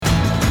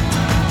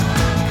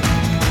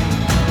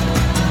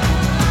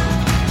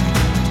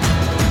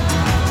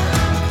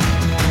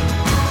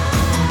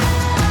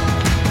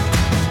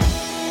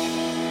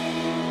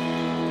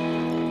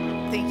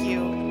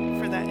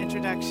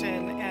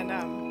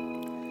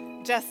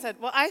Jess said,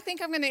 well, I think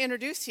I'm going to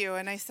introduce you.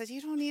 And I said,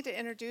 you don't need to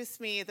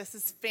introduce me. This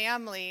is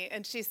family.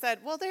 And she said,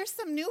 well, there's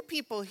some new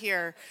people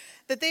here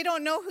that they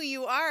don't know who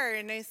you are.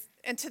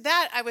 And to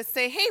that, I would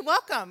say, hey,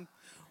 welcome.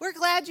 We're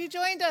glad you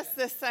joined us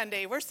this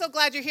Sunday. We're so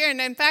glad you're here. And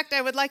in fact,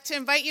 I would like to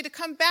invite you to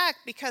come back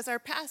because our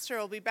pastor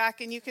will be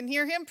back and you can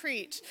hear him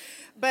preach.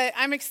 But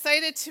I'm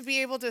excited to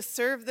be able to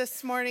serve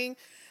this morning.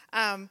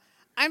 I'm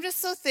just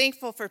so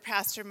thankful for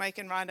Pastor Mike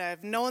and Rhonda.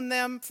 I've known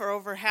them for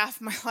over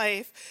half my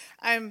life.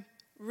 I'm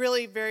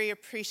really very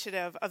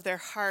appreciative of their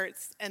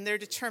hearts and their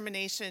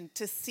determination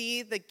to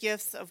see the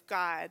gifts of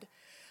God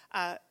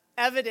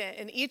evident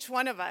in each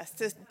one of us,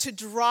 to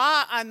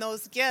draw on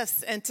those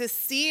gifts and to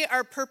see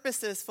our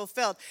purposes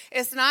fulfilled.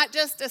 It's not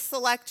just a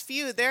select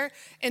few. They're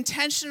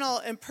intentional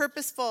and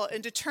purposeful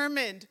and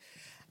determined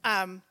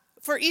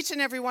for each and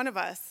every one of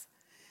us.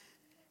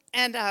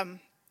 And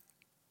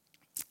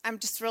I'm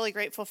just really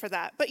grateful for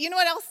that. But you know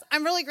what else?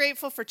 I'm really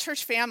grateful for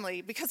church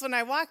family, because when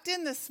I walked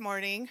in this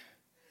morning,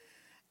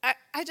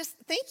 I just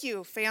thank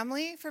you,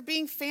 family, for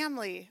being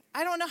family.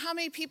 I don't know how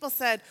many people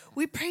said,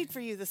 we prayed for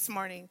you this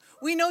morning.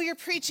 We know you're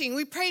preaching.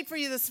 We prayed for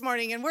you this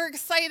morning, and we're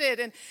excited.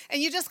 And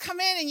you just come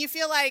in and you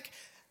feel like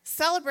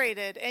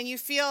celebrated, and you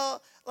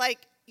feel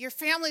like your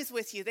family's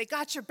with you. They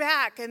got your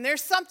back, and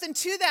there's something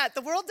to that.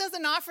 The world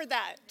doesn't offer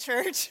that,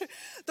 church.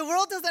 The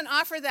world doesn't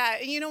offer that.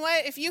 And you know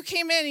what? If you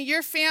came in and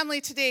your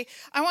family today,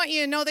 I want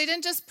you to know they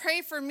didn't just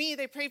pray for me.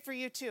 They prayed for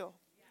you too.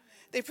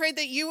 They prayed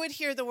that you would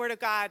hear the word of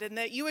God and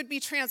that you would be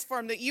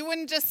transformed, that you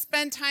wouldn't just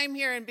spend time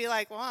here and be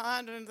like, well,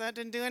 that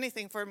didn't do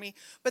anything for me,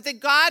 but that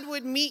God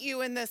would meet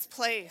you in this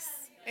place.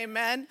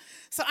 Amen.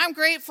 So I'm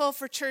grateful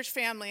for church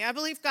family. I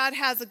believe God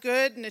has a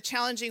good and a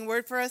challenging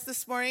word for us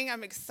this morning.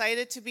 I'm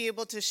excited to be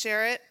able to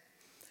share it.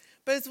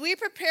 But as we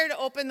prepare to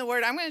open the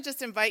word, I'm going to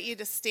just invite you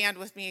to stand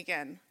with me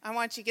again. I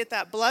want you to get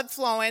that blood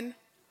flowing.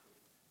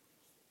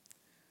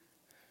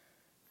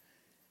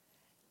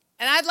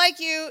 And I'd like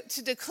you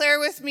to declare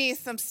with me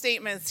some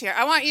statements here.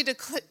 I want you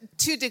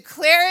to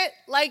declare it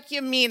like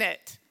you mean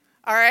it.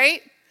 All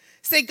right?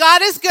 Say,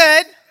 God is good.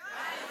 God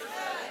is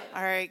good.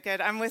 All right, good.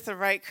 I'm with the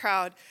right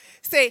crowd.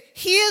 Say,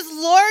 He is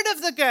Lord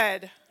of the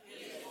good.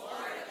 He is Lord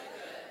of the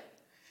good.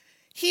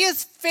 He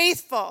is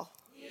faithful.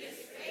 He is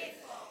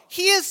faithful.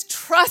 He is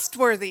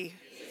trustworthy.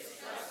 He is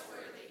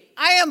trustworthy.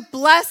 I am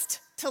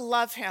blessed to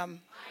love Him.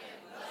 I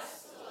am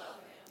blessed to love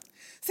Him.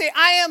 Say,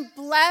 I am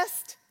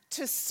blessed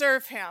to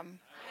serve Him.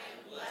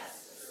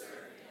 Blessed to serve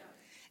Him.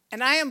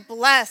 And I am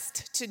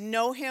blessed to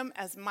know Him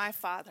as my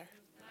Father.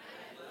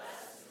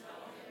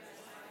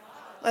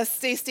 Let's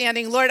stay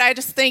standing. Lord, I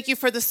just thank you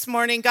for this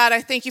morning. God,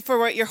 I thank you for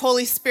what your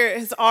Holy Spirit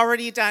has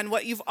already done,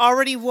 what you've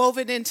already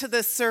woven into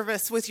this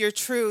service with your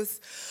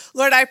truth.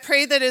 Lord, I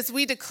pray that as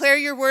we declare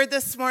your word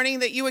this morning,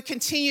 that you would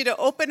continue to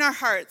open our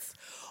hearts,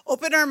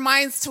 open our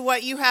minds to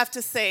what you have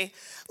to say.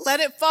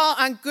 Let it fall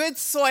on good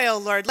soil,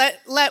 Lord.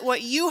 Let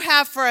what you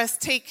have for us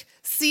take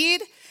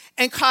seed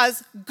and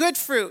cause good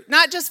fruit,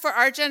 not just for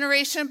our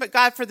generation, but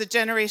God, for the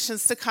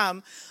generations to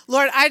come.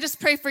 Lord, I just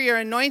pray for your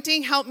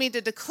anointing. Help me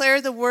to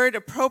declare the word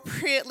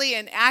appropriately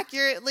and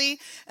accurately.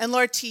 And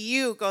Lord, to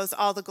you goes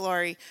all the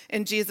glory.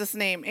 In Jesus'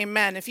 name,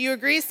 amen. If you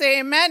agree, say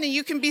amen, and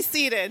you can be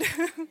seated.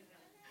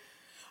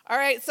 All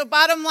right, so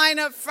bottom line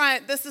up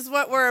front, this is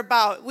what we're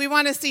about. We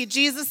want to see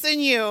Jesus in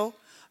you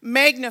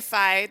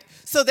magnified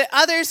so that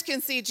others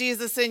can see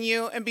Jesus in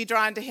you and be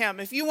drawn to him.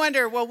 If you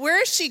wonder, well,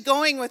 where is she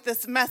going with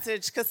this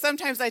message? Because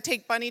sometimes I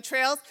take bunny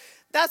trails.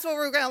 That's where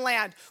we're going to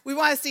land. We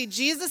want to see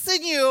Jesus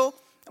in you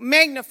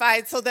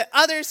magnified so that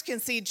others can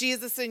see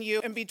Jesus in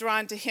you and be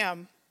drawn to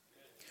him.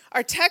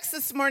 Our text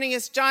this morning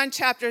is John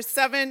chapter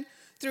 7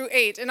 through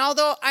 8. And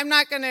although I'm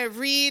not going to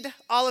read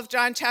all of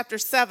John chapter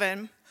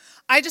 7,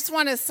 I just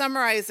want to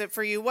summarize it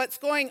for you. What's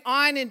going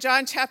on in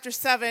John chapter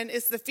 7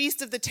 is the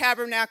Feast of the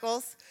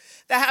Tabernacles.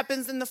 That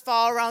happens in the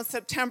fall around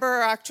September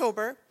or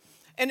October.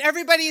 And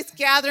everybody's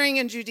gathering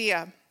in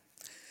Judea.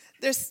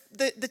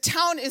 The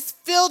town is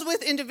filled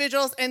with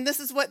individuals, and this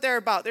is what they're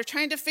about. They're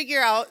trying to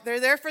figure out, they're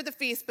there for the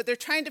feast, but they're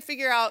trying to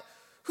figure out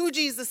who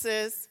Jesus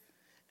is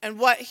and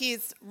what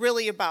he's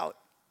really about.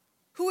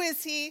 Who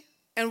is he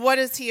and what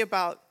is he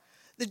about?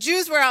 The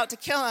Jews were out to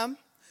kill him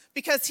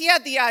because he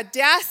had the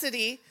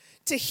audacity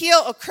to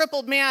heal a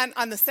crippled man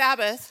on the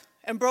Sabbath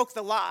and broke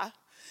the law.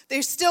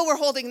 They still were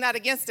holding that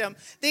against him.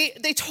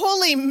 They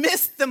totally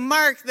missed the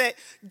mark that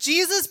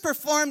Jesus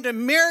performed a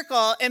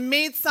miracle and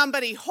made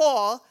somebody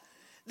whole.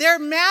 They're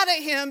mad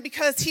at him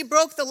because he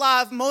broke the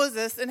law of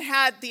Moses and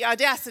had the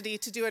audacity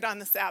to do it on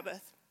the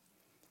Sabbath.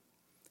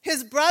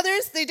 His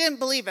brothers, they didn't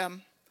believe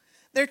him.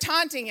 They're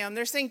taunting him.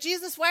 They're saying,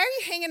 Jesus, why are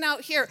you hanging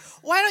out here?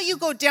 Why don't you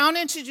go down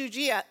into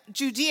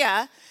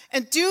Judea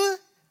and do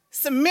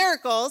some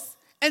miracles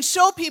and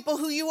show people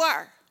who you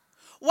are?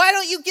 Why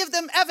don't you give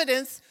them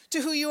evidence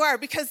to who you are?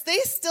 Because they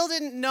still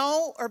didn't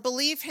know or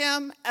believe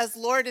him as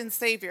Lord and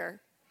Savior.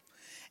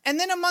 And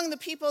then among the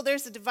people,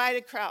 there's a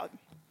divided crowd.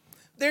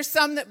 There's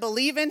some that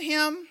believe in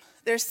him.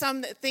 There's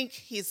some that think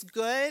he's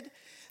good.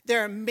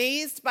 They're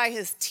amazed by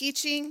his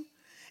teaching.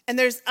 And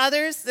there's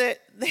others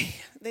that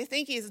they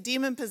think he's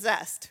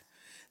demon-possessed.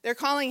 They're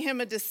calling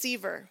him a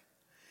deceiver.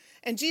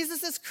 And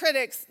Jesus'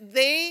 critics,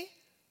 they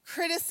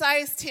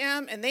criticized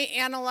him and they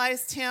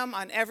analyzed him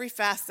on every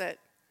facet.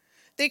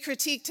 They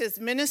critiqued his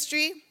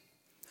ministry.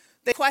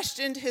 They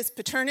questioned his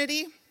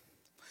paternity.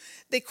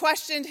 They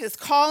questioned his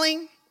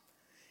calling.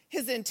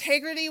 His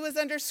integrity was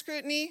under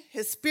scrutiny.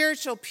 His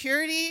spiritual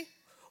purity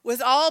was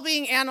all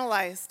being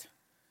analyzed.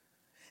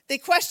 They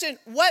questioned,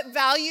 what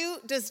value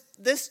does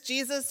this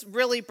Jesus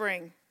really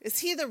bring? Is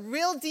he the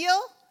real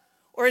deal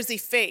or is he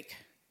fake?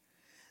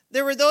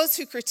 There were those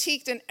who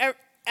critiqued and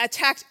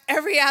attacked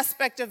every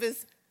aspect of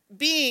his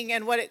being,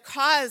 and what it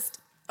caused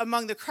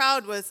among the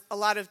crowd was a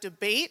lot of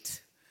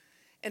debate,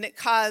 and it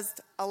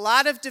caused a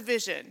lot of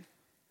division.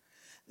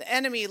 The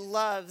enemy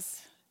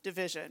loves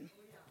division.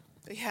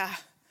 Yeah.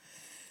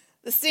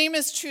 The same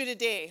is true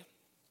today.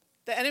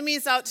 The enemy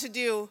is out to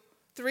do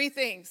three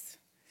things.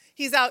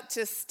 He's out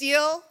to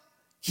steal,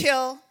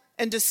 kill,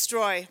 and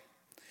destroy.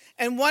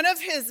 And one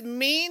of his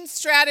main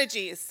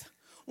strategies,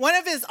 one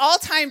of his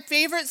all-time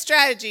favorite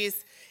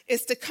strategies,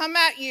 is to come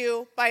at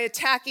you by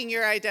attacking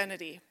your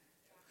identity.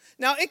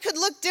 Now, it could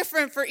look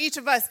different for each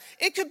of us.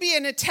 It could be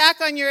an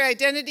attack on your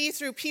identity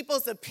through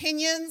people's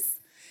opinions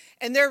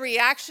and their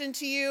reaction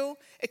to you.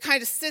 It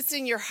kind of sits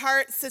in your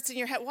heart, sits in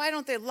your head. Why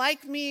don't they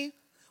like me?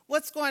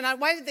 What's going on?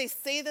 Why did they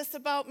say this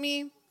about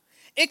me?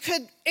 It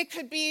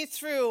could be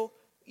through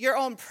your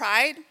own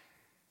pride.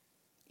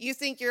 You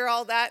think you're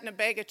all that in a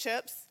bag of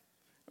chips.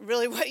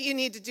 Really, what you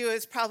need to do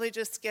is probably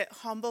just get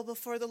humble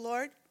before the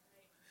Lord,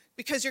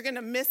 because you're going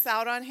to miss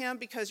out on him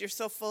because you're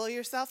so full of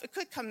yourself. It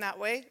could come that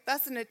way.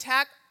 That's an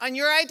attack on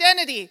your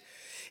identity.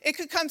 It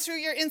could come through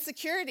your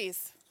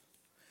insecurities.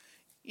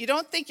 You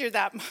don't think you're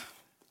that.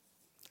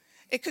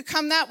 It could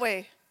come that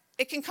way.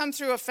 It can come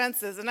through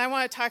offenses. And I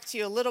want to talk to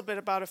you a little bit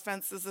about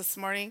offenses this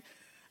morning.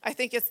 I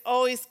think it's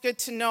always good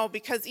to know,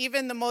 because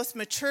even the most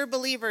mature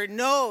believer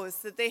knows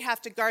that they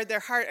have to guard their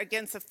heart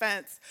against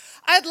offense.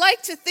 I'd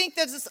like to think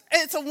that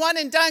it's a one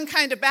and done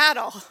kind of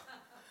battle.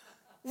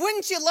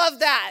 Wouldn't you love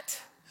that?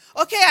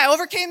 Okay, I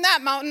overcame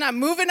that mountain, I'm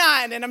moving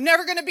on, and I'm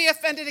never going to be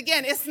offended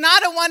again. It's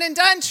not a one and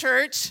done,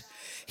 church.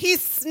 He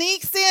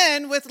sneaks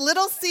in with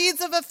little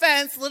seeds of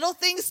offense, little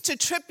things to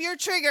trip your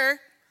trigger,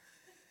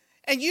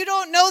 and you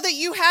don't know that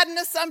you had an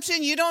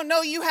assumption, you don't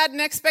know you had an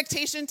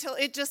expectation till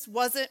it just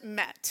wasn't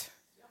met.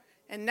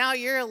 And now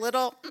you're a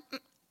little...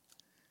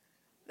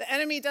 The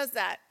enemy does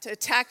that to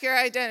attack your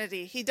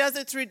identity. He does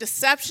it through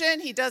deception.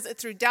 He does it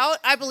through doubt.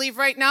 I believe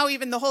right now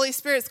even the Holy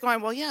Spirit's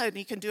going, well, yeah, and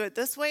he can do it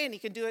this way and he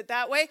can do it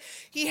that way.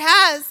 He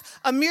has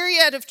a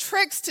myriad of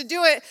tricks to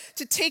do it,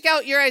 to take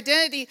out your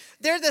identity.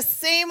 They're the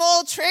same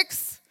old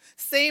tricks,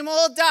 same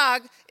old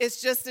dog.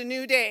 It's just a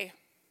new day.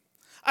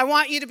 I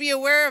want you to be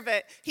aware of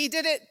it. He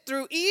did it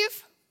through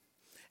Eve,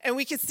 and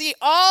we can see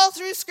all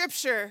through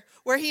Scripture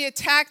where he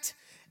attacked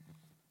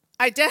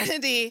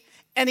identity,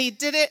 and he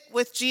did it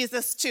with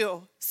Jesus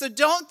too. So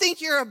don't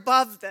think you're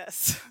above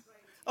this,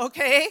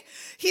 okay?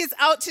 He's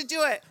out to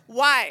do it.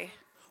 Why?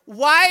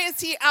 Why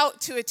is he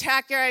out to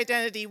attack your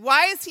identity?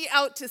 Why is he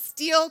out to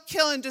steal,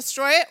 kill, and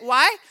destroy it?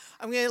 Why?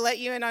 I'm going to let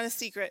you in on a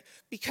secret.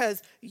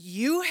 Because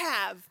you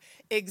have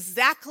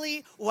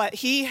exactly what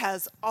he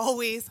has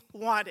always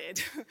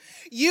wanted.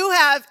 You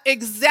have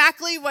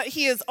exactly what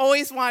he has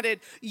always wanted.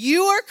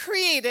 You are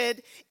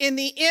created in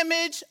the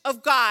image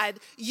of God.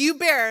 You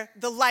bear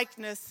the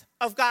likeness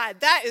of God.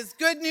 That is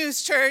good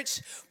news,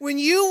 church. When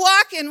you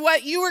walk in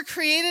what you were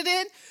created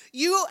in,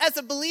 you as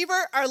a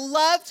believer are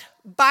loved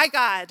by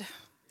God.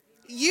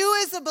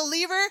 You as a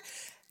believer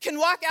can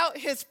walk out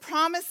his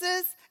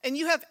promises, and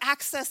you have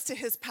access to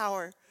his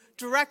power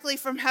directly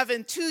from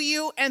heaven to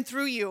you and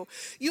through you.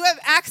 You have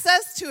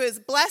access to his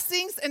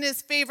blessings and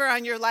his favor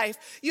on your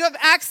life. You have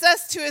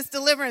access to his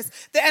deliverance.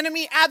 The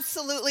enemy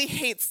absolutely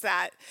hates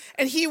that,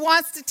 and he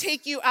wants to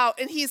take you out,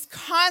 and he's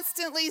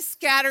constantly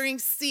scattering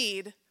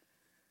seed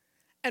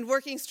and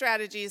working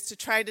strategies to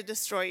try to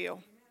destroy you.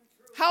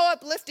 How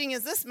uplifting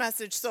is this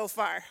message so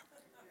far?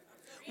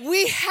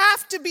 We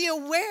have to be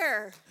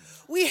aware.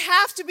 We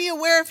have to be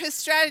aware of his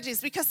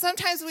strategies, because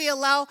sometimes we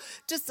allow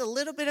just a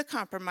little bit of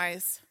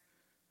compromise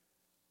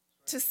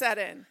to set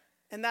in.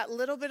 And that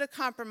little bit of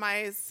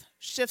compromise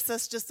shifts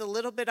us just a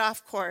little bit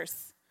off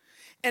course.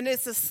 And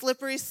it's a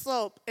slippery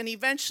slope. And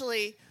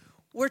eventually,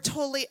 we're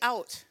totally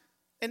out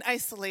and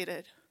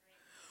isolated.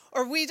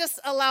 Or we just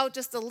allow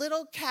just a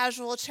little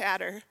casual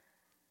chatter.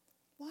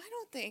 Well, I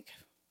don't think.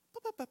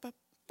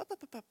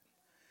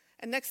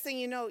 And next thing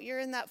you know, you're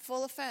in that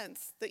full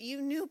offense that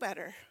you knew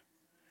better,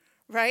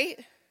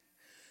 right?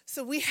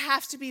 So we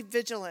have to be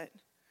vigilant.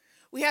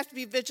 We have to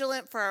be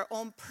vigilant for our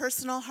own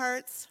personal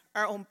hearts,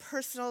 our own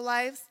personal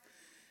lives,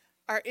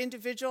 our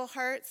individual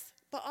hearts,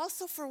 but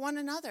also for one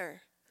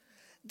another.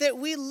 That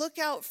we look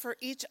out for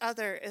each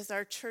other as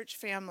our church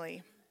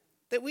family.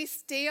 That we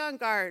stay on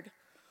guard,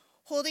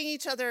 holding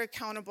each other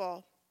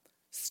accountable,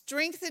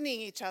 strengthening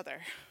each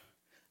other,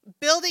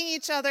 building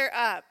each other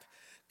up,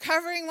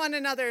 covering one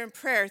another in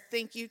prayer.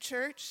 Thank you,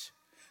 church.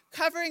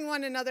 Covering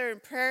one another in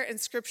prayer and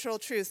scriptural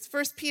truths.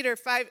 1 Peter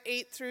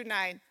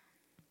 5:8-9.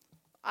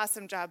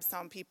 Awesome job,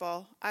 sound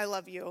people. I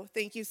love you.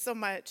 Thank you so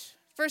much.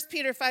 1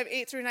 Peter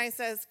 5:8-9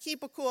 says,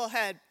 keep a cool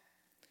head.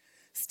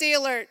 Stay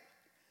alert.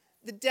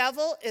 The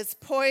devil is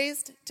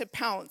poised to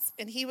pounce,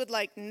 and he would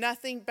like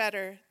nothing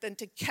better than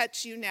to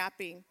catch you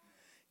napping.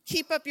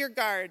 Keep up your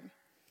guard.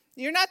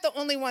 You're not the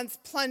only ones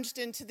plunged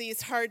into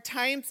these hard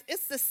times.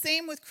 It's the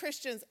same with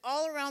Christians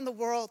all around the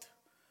world.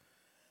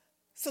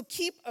 So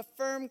keep a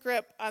firm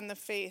grip on the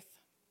faith.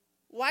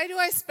 Why do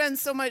I spend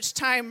so much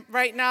time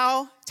right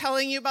now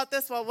telling you about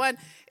this? Well, one,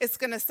 it's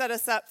going to set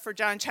us up for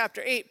John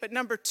chapter 8. But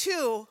number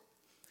two,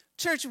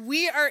 church,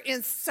 we are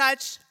in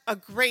such a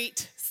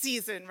great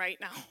season right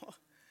now.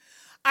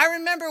 I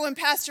remember when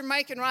Pastor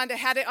Mike and Rhonda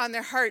had it on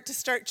their heart to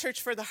start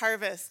Church for the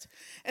Harvest.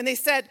 And they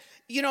said,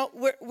 you know,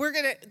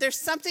 there's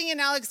something in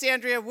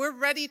Alexandria, we're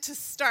ready to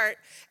start.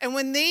 And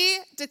when they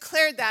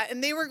declared that,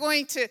 and they were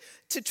going to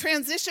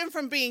transition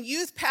from being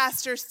youth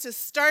pastors to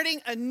starting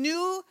a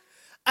new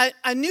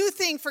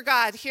thing for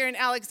God here in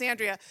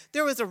Alexandria,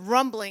 there was a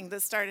rumbling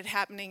that started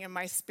happening in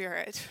my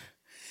spirit.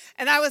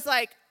 And I was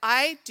like,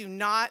 I do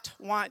not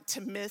want to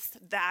miss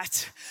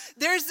that.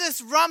 There's this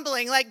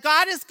rumbling, like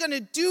God is going to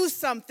do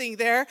something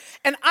there,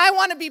 and I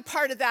want to be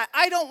part of that.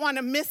 I don't want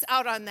to miss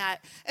out on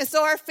that. And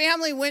so our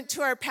family went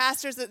to our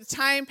pastors at the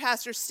time,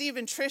 Pastor Steve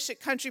and Trish at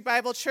Country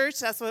Bible Church.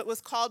 That's what it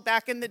was called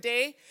back in the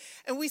day.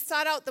 And we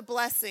sought out the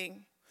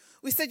blessing.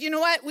 We said, you know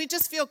what? We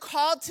just feel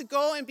called to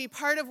go and be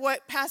part of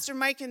what Pastor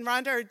Mike and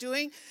Rhonda are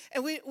doing,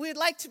 and we'd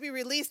like to be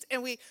released.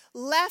 And we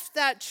left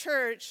that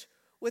church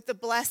with the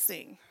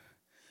blessing.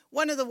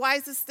 One of the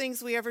wisest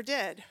things we ever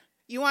did.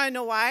 You want to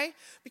know why?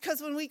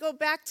 Because when we go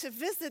back to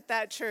visit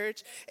that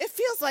church, it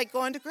feels like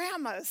going to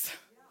grandma's.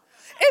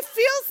 It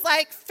feels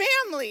like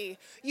family.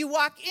 You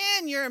walk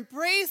in, you're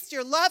embraced,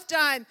 you're loved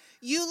on.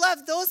 You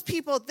love those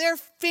people. They're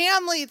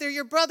family. They're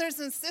your brothers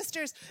and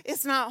sisters.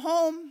 It's not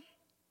home.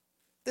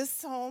 This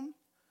is home.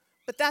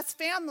 But that's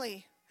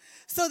family.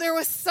 So there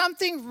was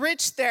something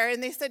rich there,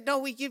 and they said, no,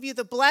 we give you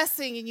the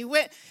blessing, and you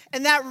went,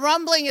 and that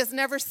rumbling has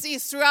never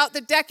ceased throughout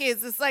the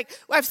decades. It's like,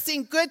 I've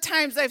seen good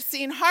times, I've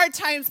seen hard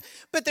times,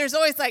 but there's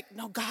always like,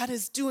 no, God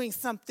is doing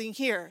something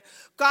here.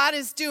 God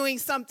is doing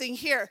something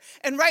here.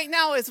 And right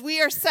now, as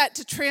we are set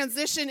to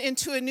transition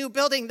into a new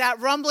building, that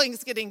rumbling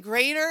is getting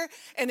greater,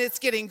 and it's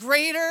getting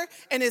greater,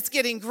 and it's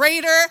getting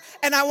greater,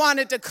 and I want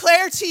to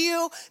declare to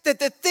you that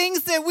the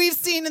things that we've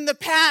seen in the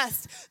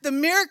past, the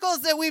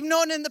miracles that we've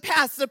known in the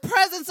past, the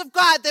presence of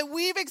God that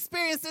we've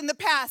experienced in the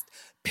past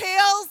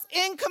pales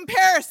in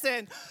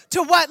comparison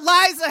to what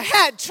lies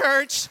ahead,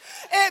 church.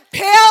 It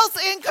pales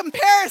in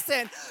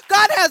comparison.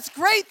 God has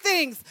great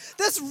things.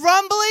 This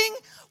rumbling,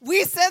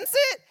 we sense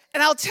it,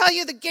 and I'll tell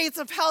you the gates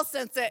of hell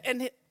sense it,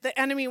 and the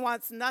enemy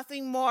wants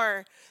nothing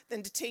more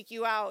than to take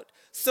you out.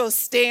 So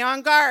stay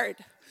on guard.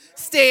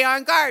 Stay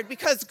on guard,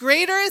 because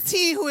greater is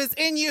he who is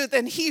in you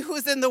than he who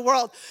is in the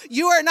world.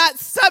 You are not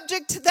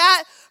subject to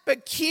that,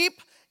 but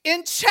keep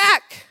in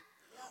check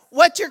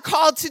what you're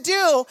called to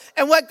do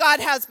and what God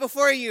has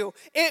before you.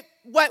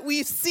 What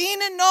we've seen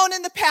and known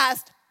in the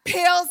past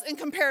pales in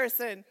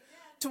comparison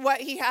to what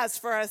he has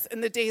for us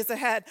in the days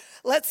ahead.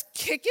 Let's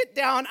kick it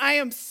down. I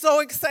am so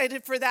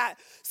excited for that.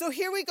 So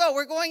here we go.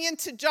 We're going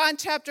into John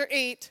chapter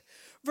 8,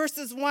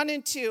 verses 1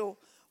 and 2.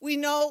 We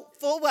know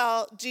full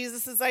well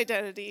Jesus'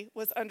 identity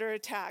was under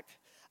attack.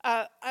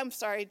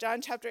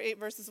 John chapter 8,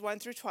 verses 1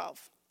 through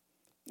 12,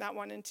 not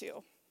 1 and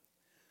 2.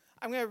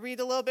 I'm going to read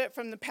a little bit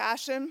from the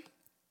Passion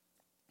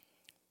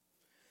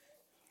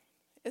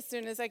as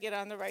soon as I get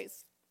on the right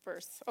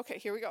verse. Okay,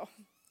 here we go.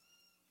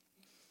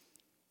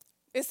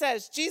 It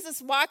says, Jesus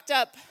walked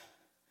up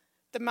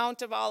the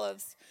Mount of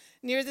Olives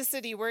near the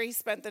city where he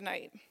spent the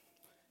night.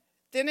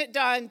 Then at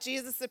dawn,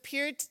 Jesus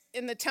appeared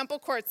in the temple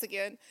courts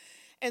again,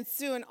 and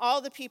soon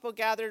all the people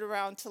gathered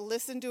around to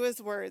listen to his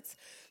words.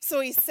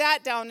 So he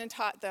sat down and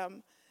taught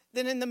them.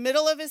 Then in the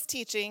middle of his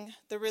teaching,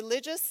 the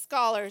religious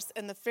scholars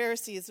and the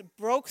Pharisees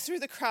broke through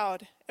the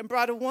crowd and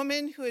brought a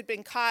woman who had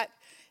been caught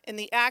in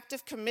the act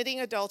of committing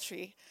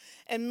adultery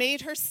and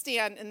made her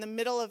stand in the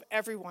middle of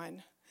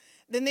everyone.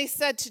 Then they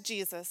said to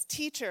Jesus,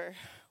 "Teacher,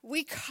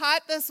 we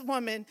caught this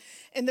woman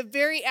in the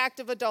very act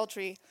of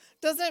adultery.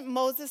 Doesn't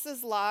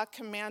Moses' law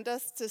command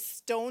us to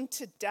stone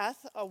to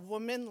death a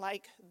woman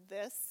like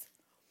this?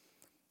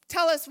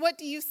 Tell us, what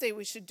do you say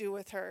we should do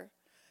with her?"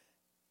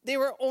 They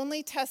were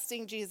only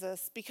testing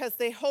Jesus because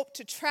they hoped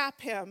to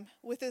trap him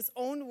with his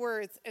own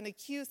words and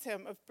accuse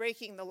him of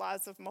breaking the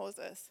laws of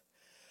Moses.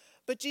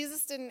 But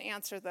Jesus didn't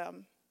answer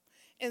them.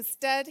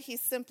 Instead, he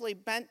simply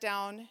bent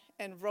down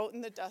and wrote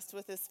in the dust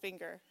with his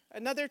finger.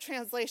 Another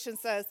translation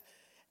says,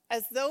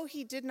 as though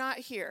he did not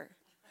hear,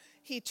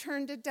 he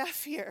turned a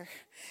deaf ear.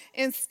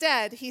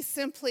 Instead, he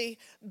simply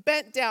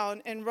bent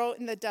down and wrote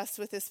in the dust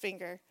with his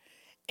finger.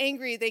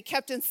 Angry, they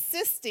kept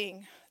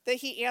insisting that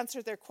he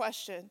answer their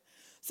question.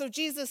 So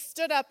Jesus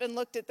stood up and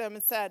looked at them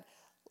and said,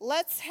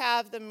 "Let's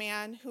have the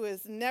man who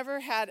has never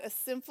had a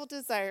sinful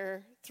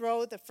desire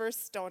throw the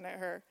first stone at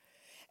her."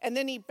 And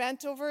then he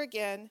bent over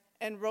again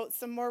and wrote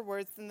some more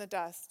words in the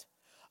dust.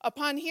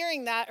 Upon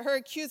hearing that, her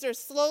accusers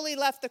slowly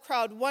left the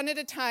crowd one at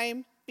a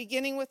time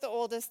beginning with the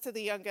oldest to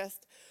the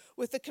youngest,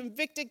 with a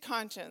convicted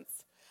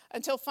conscience,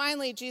 until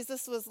finally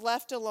Jesus was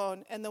left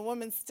alone and the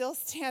woman still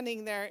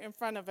standing there in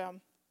front of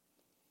him.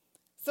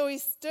 So he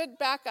stood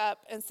back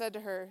up and said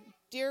to her,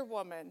 "Dear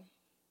woman,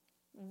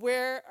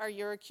 where are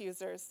your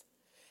accusers?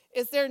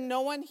 Is there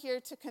no one here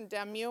to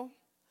condemn you?"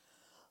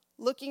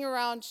 Looking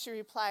around, she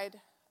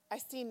replied, "I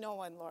see no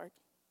one, Lord."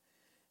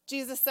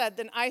 Jesus said,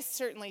 "Then I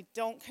certainly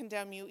don't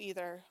condemn you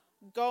either.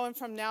 Go, and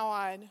from now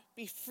on,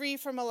 be free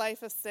from a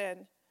life of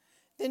sin."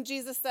 Then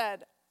Jesus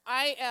said,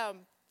 "I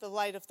am the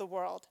light of the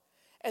world,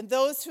 and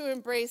those who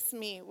embrace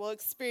me will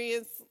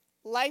experience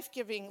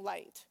life-giving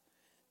light.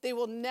 They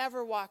will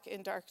never walk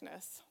in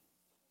darkness."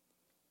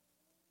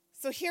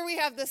 So here we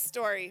have this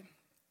story.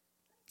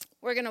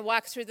 We're going to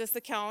walk through this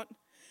account.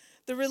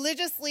 The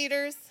religious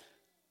leaders,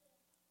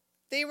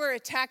 they were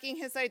attacking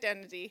his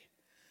identity.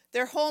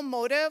 Their whole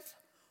motive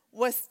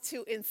was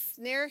to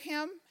ensnare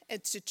him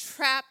and to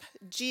trap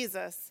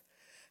Jesus,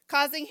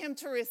 causing him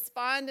to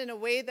respond in a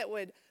way that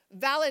would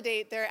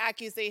validate their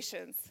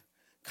accusations,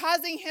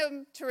 causing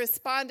him to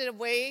respond in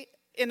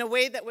a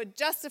way that would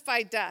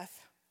justify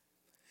death.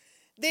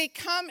 They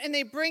come and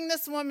they bring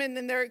this woman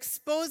and they're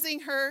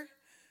exposing her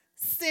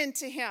sin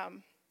to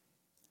him.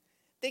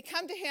 They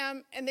come to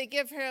him and they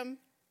give him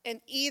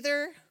an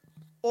either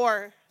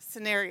or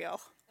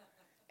scenario,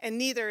 and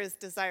neither is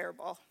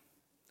desirable.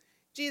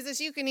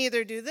 Jesus, you can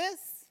either do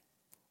this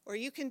or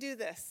you can do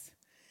this,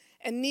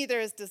 and neither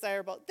is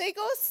desirable. They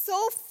go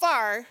so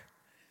far,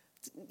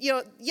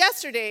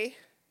 yesterday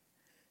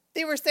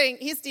they were saying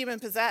he's demon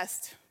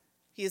possessed,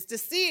 he's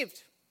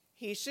deceived,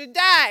 he should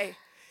die,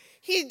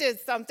 he did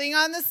something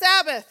on the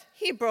Sabbath,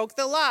 he broke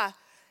the law.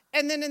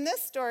 And then in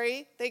this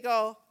story, they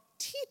go,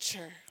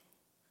 teacher.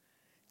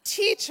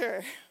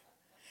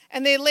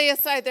 And they lay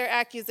aside their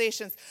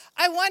accusations.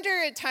 I wonder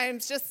at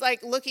times, just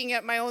like looking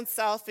at my own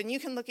self, and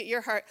you can look at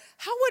your heart,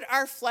 how would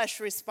our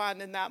flesh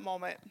respond in that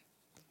moment?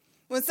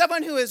 When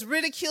someone who is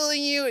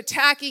ridiculing you,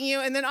 attacking you,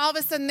 and then all of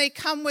a sudden they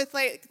come with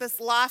like this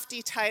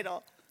lofty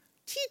title,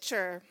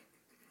 teacher.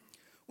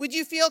 Would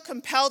you feel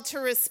compelled to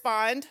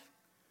respond?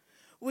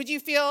 Would you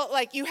feel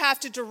like you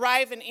have to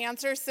derive an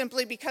answer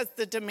simply because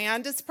the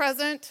demand is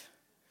present?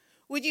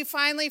 Would you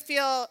finally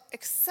feel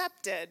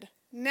accepted?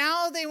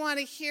 Now they want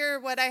to hear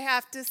what I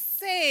have to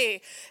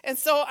say, and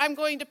so I'm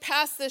going to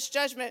pass this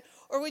judgment.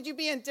 Or would you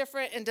be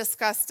indifferent and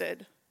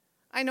disgusted?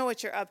 I know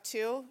what you're up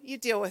to. You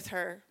deal with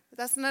her.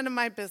 That's none of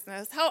my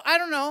business. I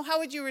don't know. How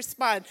would you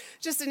respond?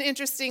 Just an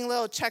interesting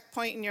little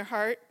checkpoint in your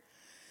heart.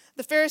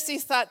 The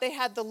Pharisees thought they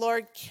had the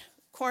Lord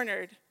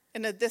cornered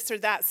in a this or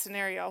that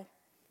scenario.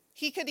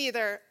 He could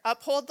either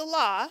uphold the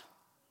law,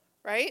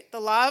 right, the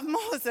law of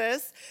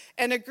Moses,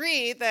 and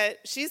agree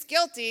that she's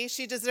guilty,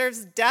 she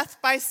deserves death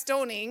by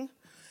stoning.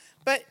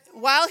 But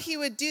while he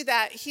would do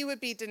that, he would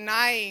be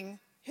denying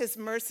his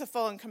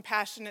merciful and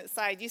compassionate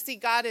side. You see,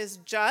 God is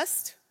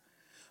just,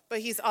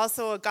 but he's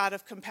also a God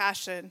of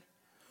compassion.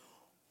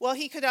 Well,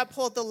 he could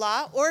uphold the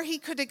law, or he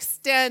could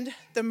extend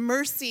the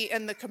mercy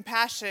and the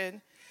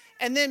compassion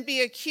and then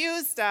be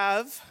accused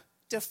of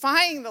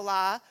defying the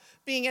law,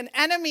 being an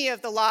enemy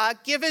of the law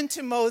given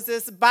to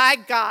Moses by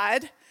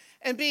God,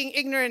 and being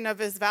ignorant of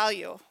his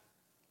value.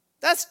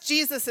 That's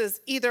Jesus's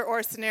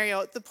either-or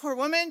scenario. The poor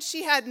woman,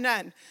 she had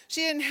none.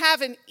 She didn't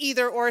have an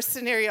either-or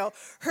scenario.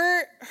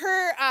 Her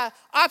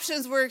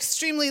options were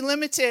extremely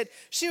limited.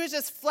 She was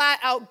just flat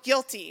out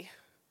guilty.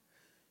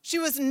 She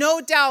was no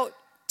doubt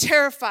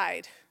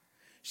terrified.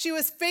 She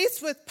was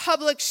faced with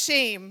public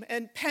shame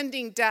and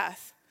pending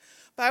death.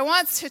 But I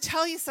want to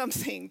tell you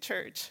something,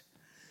 church.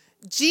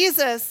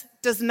 Jesus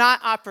does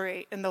not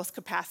operate in those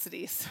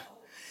capacities.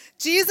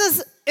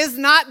 Jesus is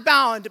not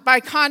bound by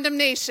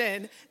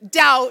condemnation,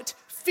 doubt,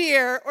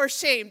 fear, or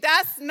shame.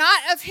 That's not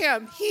of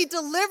him. He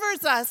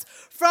delivers us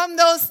from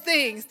those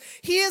things.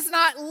 He is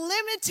not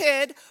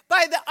limited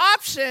by the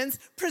options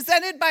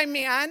presented by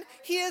man.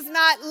 He is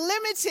not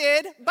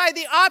limited by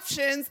the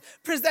options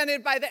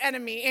presented by the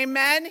enemy.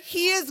 Amen?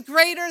 He is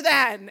greater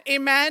than.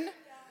 Amen?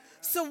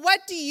 So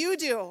what do you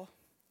do?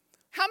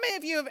 How many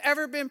of you have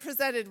ever been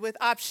presented with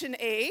option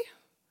A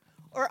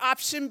or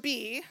option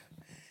B,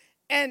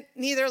 and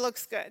neither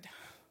looks good?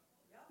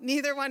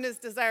 Neither one is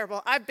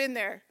desirable. I've been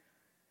there.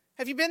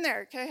 Have you been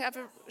there? Can I have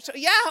a show?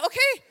 Yeah,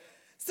 okay.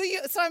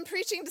 So I'm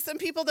preaching to some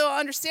people that will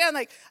understand,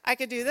 like, I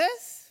could do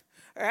this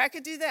or I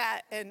could do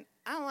that, and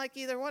I don't like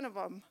either one of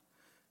them.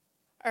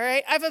 All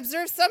right? I've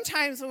observed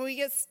sometimes when we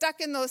get stuck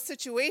in those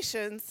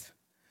situations,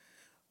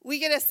 we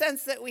get a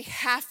sense that we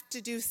have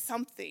to do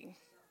something.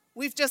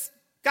 We've just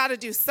got to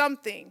do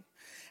something.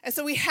 And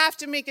so we have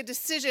to make a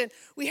decision.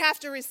 We have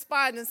to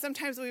respond. And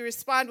sometimes we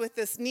respond with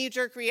this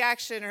knee-jerk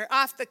reaction or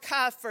off the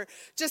cuff or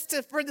just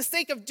for the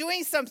sake of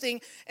doing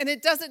something, and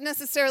it doesn't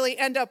necessarily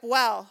end up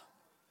well.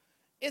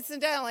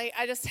 Incidentally,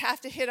 I just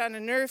have to hit on a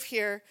nerve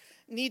here.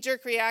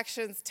 Knee-jerk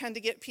reactions tend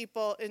to get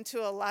people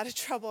into a lot of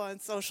trouble on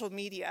social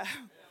media.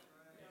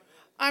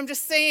 I'm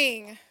just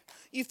saying,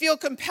 you feel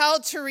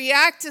compelled to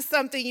react to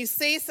something. You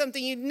say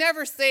something you'd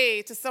never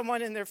say to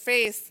someone in their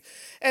face.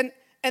 And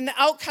and the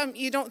outcome,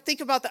 you don't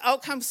think about the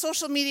outcome.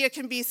 Social media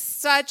can be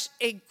such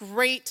a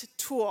great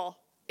tool.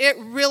 It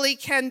really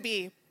can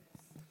be.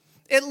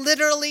 It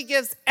literally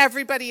gives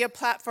everybody a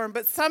platform.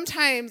 But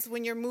sometimes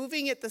when you're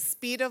moving at the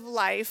speed of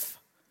life,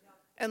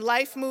 and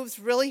life moves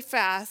really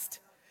fast,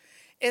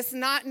 it's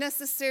not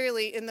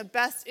necessarily in the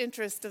best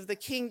interest of the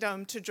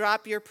kingdom to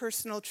drop your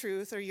personal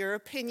truth or your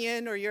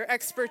opinion or your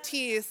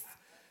expertise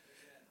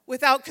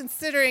without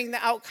considering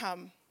the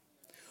outcome,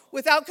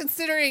 without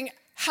considering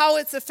how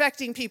it's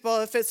affecting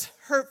people, if it's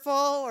hurtful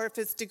or if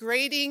it's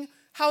degrading.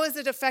 How is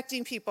it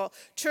affecting people?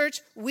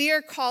 Church, we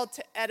are called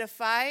to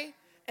edify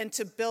and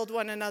to build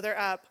one another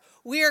up.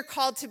 We are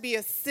called to be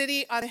a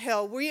city on a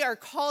hill. We are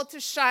called to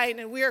shine,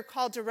 and we are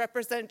called to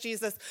represent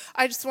Jesus.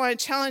 I just want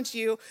to challenge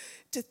you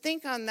to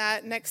think on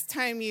that next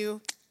time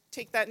you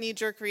take that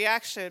knee-jerk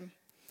reaction.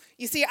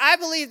 You see, I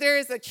believe there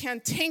is a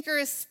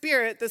cantankerous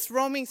spirit that's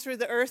roaming through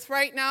the earth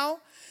right now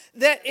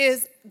that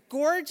is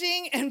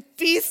gorging and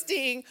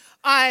feasting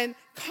on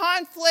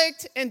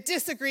conflict and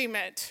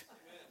disagreement.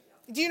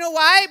 Do you know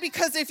why?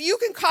 Because if you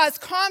can cause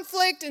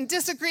conflict and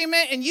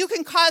disagreement and you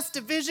can cause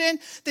division,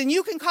 then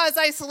you can cause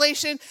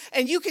isolation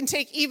and you can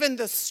take even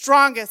the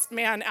strongest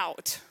man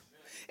out.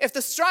 If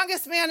the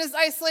strongest man is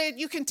isolated,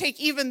 you can take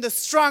even the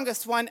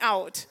strongest one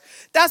out.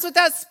 That's what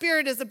that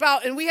spirit is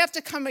about, and we have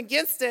to come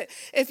against it.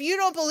 If you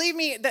don't believe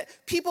me that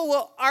people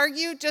will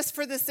argue just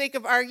for the sake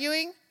of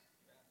arguing,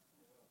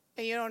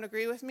 and you don't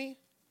agree with me,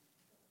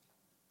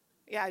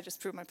 yeah, I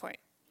just proved my point.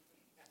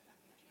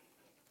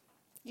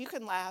 You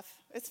can laugh.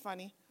 It's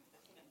funny.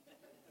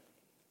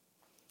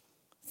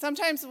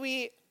 Sometimes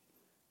we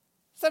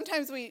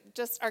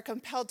just are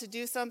compelled to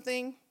do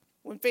something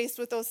when faced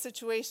with those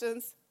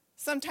situations.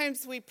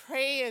 Sometimes we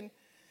pray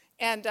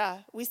and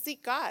we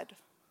seek God.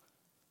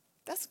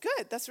 That's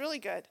good. That's really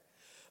good.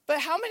 But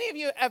how many of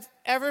you have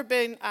ever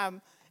been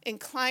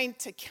inclined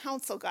to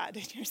counsel God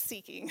in your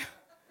seeking?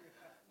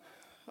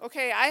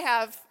 Okay, I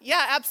have.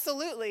 Yeah,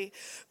 absolutely.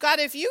 God,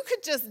 if you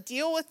could just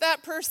deal with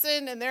that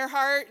person and their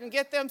heart and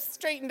get them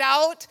straightened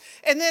out,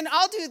 and then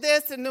I'll do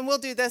this and then we'll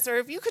do this. Or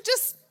if you could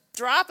just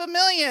drop $1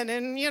 million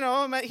and,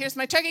 here's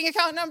my checking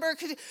account number.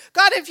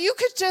 God, if you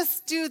could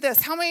just do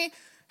this. How many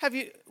have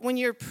you, when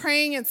you're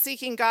praying and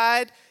seeking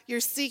God,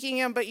 you're seeking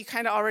him, but you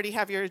kind of already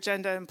have your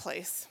agenda in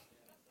place?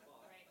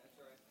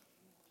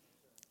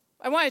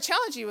 I want to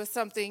challenge you with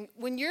something.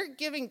 When you're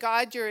giving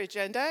God your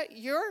agenda,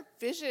 your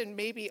vision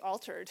may be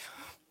altered.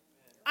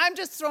 I'm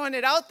just throwing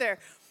it out there.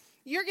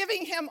 You're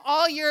giving him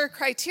all your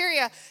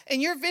criteria,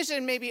 and your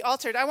vision may be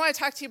altered. I want to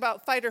talk to you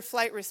about fight or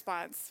flight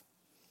response.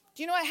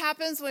 Do you know what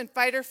happens when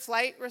fight or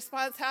flight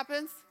response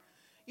happens?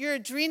 Your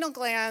adrenal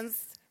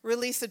glands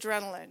release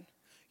adrenaline.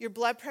 Your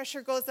blood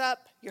pressure goes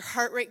up, your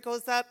heart rate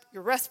goes up,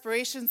 your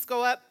respirations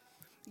go up.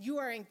 You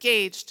are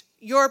engaged.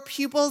 Your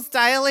pupils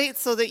dilate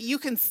so that you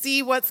can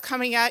see what's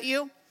coming at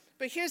you.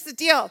 But here's the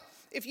deal.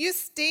 If you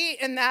stay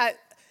in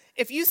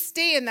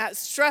that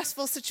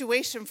stressful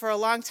situation for a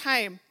long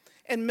time,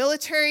 and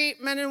military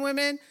men and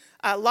women,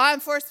 law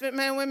enforcement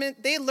men and women,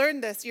 they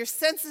learn this. Your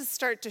senses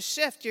start to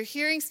shift. Your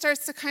hearing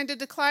starts to kind of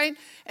decline,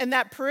 and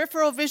that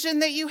peripheral vision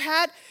that you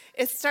had,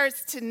 it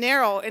starts to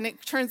narrow, and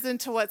it turns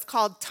into what's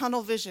called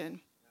tunnel vision.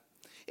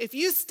 If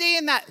you stay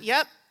in that,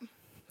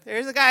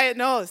 there's a guy that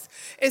knows.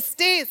 It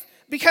stays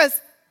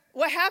because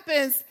what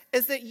happens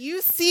is that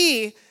you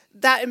see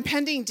that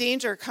impending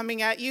danger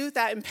coming at you,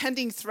 that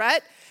impending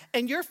threat,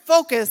 and your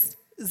focus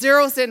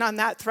zeroes in on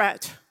that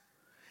threat.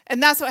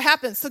 And that's what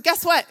happens. So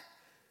guess what?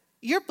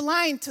 You're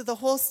blind to the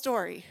whole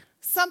story.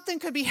 Something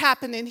could be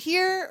happening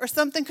here or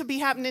something could be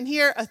happening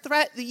here, a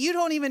threat that you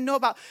don't even know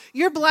about.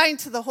 You're blind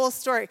to the whole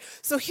story.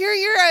 So here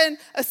you're in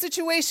a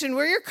situation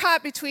where you're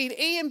caught between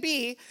A and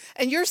B,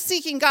 and you're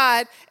seeking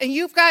God, and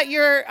you've got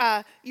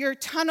your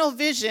tunnel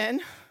vision,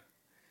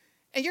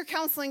 and you're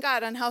counseling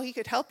God on how he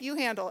could help you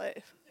handle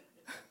it.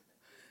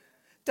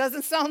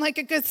 Doesn't sound like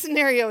a good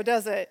scenario,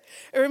 does it?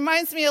 It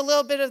reminds me a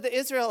little bit of the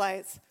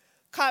Israelites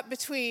caught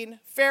between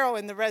Pharaoh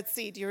and the Red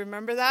Sea. Do you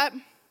remember that?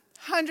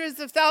 Hundreds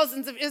of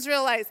thousands of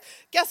Israelites.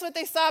 Guess what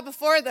they saw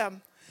before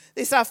them?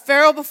 They saw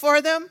Pharaoh before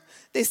them.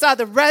 They saw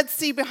the Red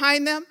Sea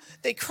behind them.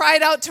 They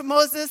cried out to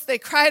Moses. They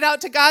cried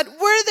out to God.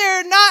 Were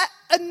there not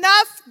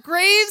enough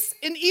graves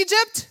in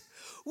Egypt?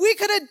 We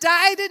could have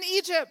died in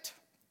Egypt.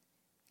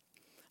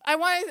 I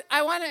want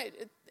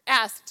to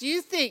ask, do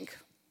you think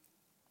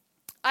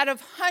out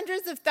of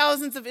hundreds of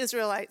thousands of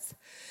Israelites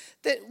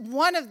that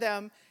one of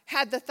them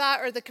had the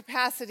thought or the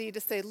capacity to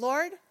say,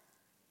 Lord,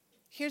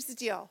 here's the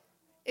deal.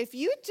 If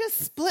you just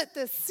split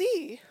the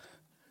sea,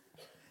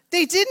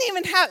 they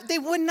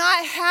would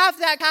not have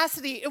that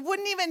capacity. It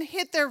wouldn't even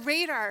hit their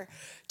radar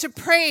to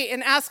pray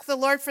and ask the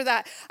Lord for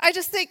that. I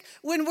just think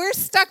when we're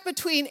stuck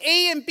between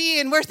A and B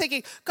and we're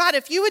thinking, God,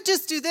 if you would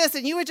just do this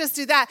and you would just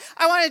do that,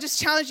 I want to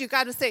just challenge you.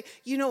 God would say,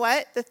 you know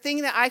what? The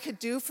thing that I could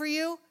do for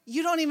you,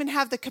 you don't even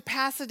have the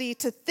capacity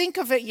to think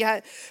of it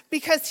yet.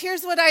 Because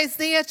here's what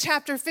Isaiah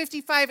chapter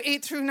 55,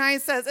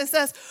 8-9 says. It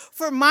says,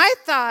 for my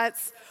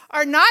thoughts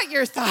are not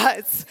your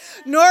thoughts,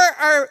 nor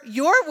are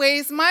your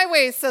ways my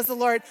ways, says the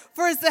Lord.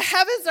 For as the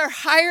heavens are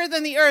higher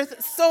than the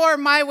earth, so are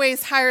my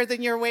ways higher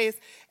than your ways,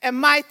 and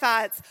my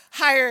thoughts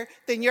higher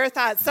than your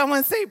thoughts.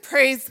 Someone say,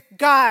 praise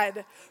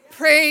God.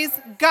 Praise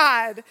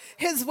God.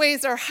 His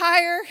ways are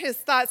higher, his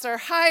thoughts are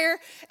higher,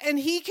 and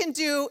he can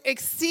do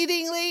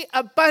exceedingly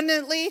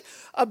abundantly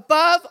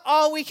above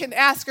all we can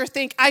ask or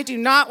think. I do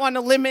not want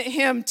to limit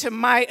him to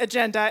my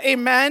agenda.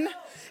 Amen.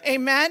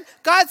 Amen.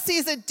 God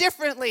sees it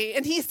differently,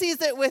 and he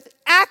sees it with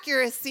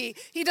accuracy.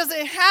 He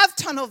doesn't have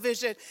tunnel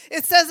vision.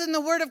 It says in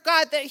the word of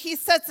God that he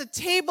sets a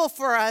table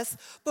for us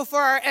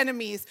before our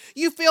enemies.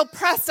 You feel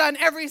pressed on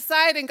every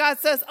side, and God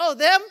says, oh,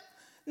 them?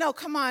 No,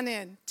 come on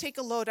in. Take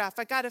a load off.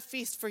 I got a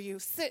feast for you.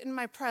 Sit in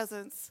my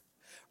presence.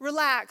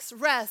 Relax,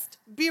 rest,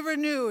 be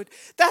renewed.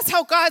 That's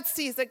how God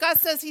sees it. God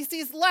says he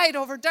sees light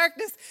over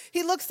darkness.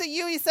 He looks at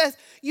you, he says,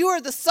 you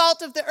are the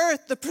salt of the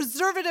earth, the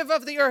preservative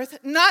of the earth,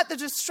 not the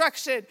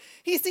destruction.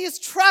 He sees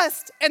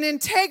trust and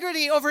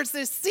integrity over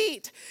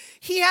deceit.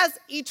 He has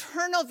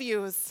eternal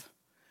views,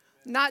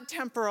 not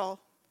temporal.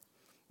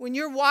 When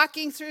you're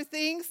walking through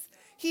things,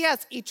 he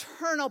has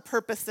eternal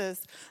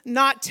purposes,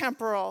 not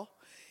temporal.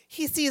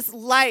 He sees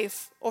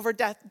life over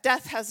death.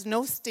 Death has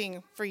no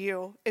sting for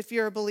you if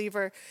you're a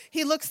believer.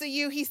 He looks at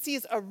you, he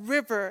sees a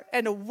river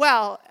and a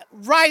well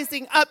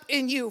rising up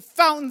in you,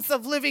 fountains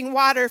of living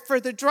water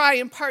for the dry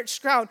and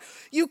parched ground.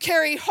 You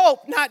carry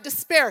hope, not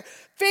despair,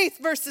 faith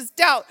versus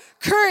doubt,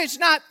 courage,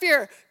 not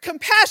fear,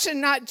 compassion,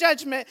 not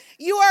judgment.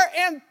 You are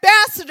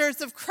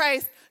ambassadors of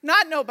Christ,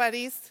 not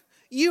nobodies.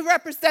 You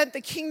represent the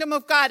kingdom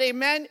of God,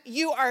 amen?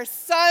 You are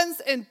sons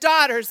and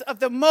daughters of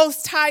the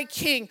Most High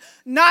King,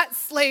 not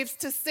slaves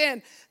to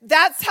sin.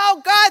 That's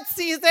how God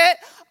sees it.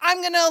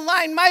 I'm going to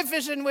align my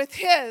vision with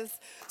his.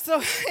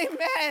 So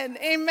amen,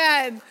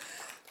 amen.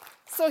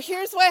 So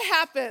here's what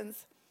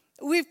happens.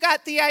 We've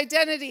got the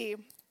identity.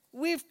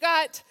 We've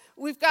got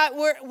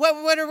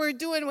what are we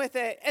doing with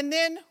it? And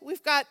then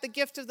we've got the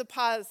gift of the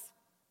pause.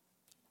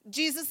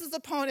 Jesus'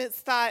 opponents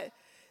thought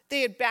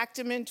they had backed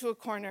him into a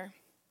corner,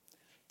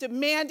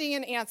 demanding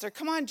an answer.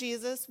 Come on,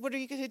 Jesus, what are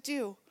you going to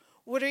do?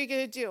 What are you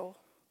going to do?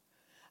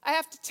 I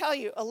have to tell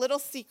you a little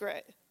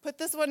secret. Put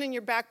this one in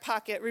your back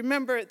pocket.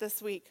 Remember it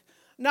this week.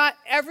 Not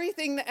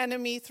everything the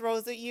enemy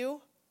throws at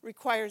you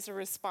requires a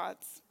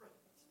response.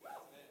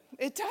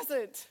 It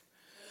doesn't.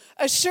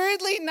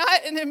 Assuredly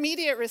not an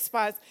immediate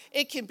response.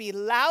 It can be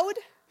loud,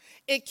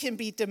 it can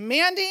be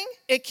demanding,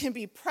 it can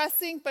be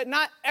pressing, but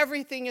not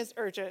everything is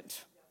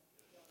urgent.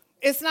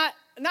 It's not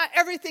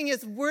everything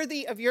is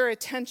worthy of your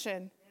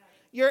attention,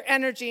 your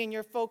energy, and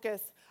your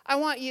focus. I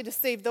want you to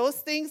save those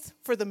things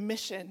for the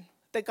mission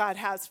that God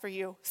has for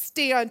you.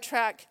 Stay on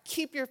track.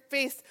 Keep your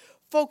face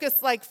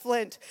focused like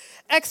flint.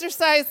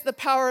 Exercise the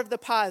power of the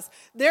pause.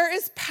 There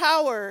is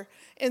power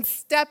in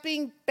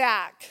stepping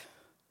back.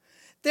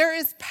 There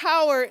is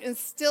power in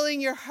stilling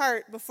your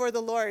heart before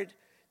the Lord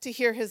to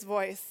hear his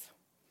voice.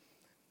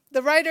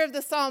 The writer of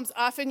the Psalms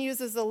often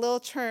uses a little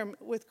term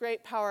with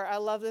great power. I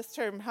love this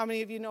term. How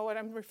many of you know what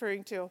I'm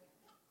referring to?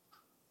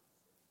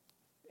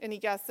 Any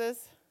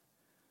guesses?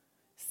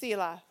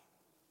 Selah.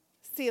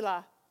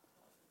 Selah.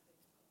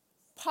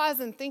 Pause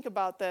and think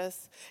about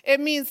this. It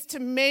means to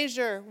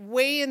measure,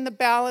 weigh in the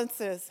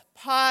balances,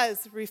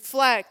 pause,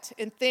 reflect,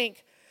 and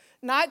think.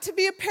 Not to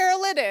be a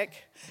paralytic.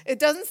 It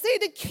doesn't say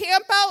to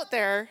camp out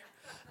there.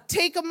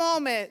 Take a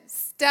moment,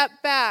 step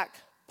back,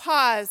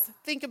 pause,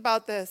 think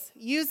about this.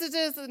 Use it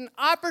as an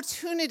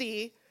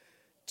opportunity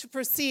to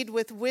proceed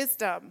with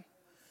wisdom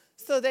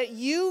so that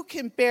you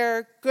can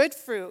bear good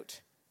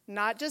fruit,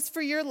 not just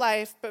for your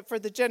life, but for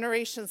the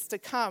generations to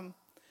come.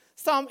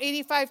 Psalm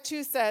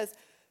 85:2 says,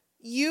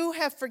 you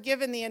have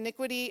forgiven the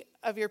iniquity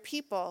of your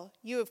people.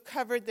 You have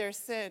covered their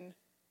sin.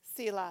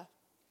 Selah.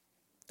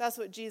 That's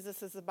what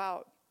Jesus is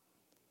about.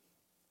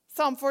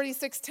 Psalm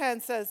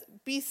 46:10 says,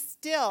 be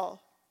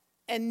still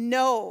and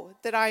know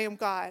that I am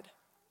God.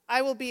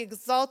 I will be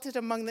exalted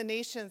among the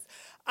nations.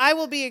 I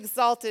will be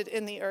exalted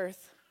in the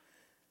earth.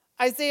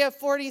 Isaiah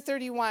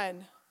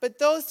 40:31, but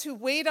those who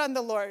wait on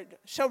the Lord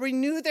shall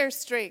renew their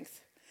strength.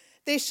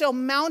 They shall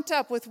mount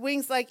up with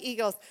wings like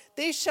eagles.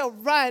 They shall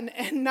run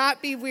and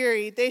not be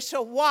weary. They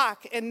shall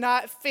walk and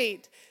not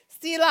faint.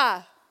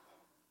 Selah.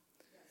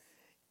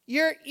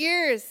 Your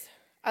ears,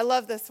 I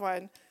love this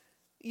one.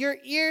 Your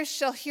ears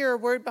shall hear a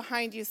word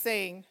behind you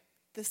saying,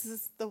 this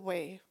is the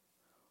way.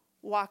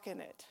 Walk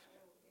in it.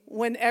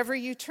 Whenever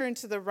you turn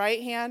to the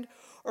right hand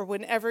or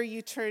whenever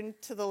you turn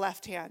to the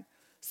left hand.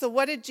 So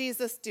what did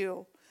Jesus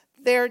do?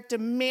 They're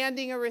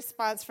demanding a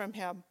response from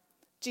him.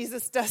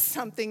 Jesus does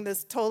something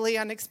that's totally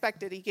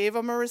unexpected. He gave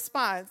them a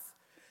response,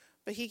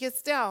 but he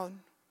gets down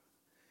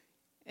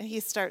and he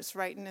starts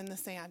writing in the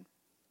sand.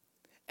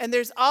 And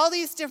there's all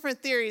these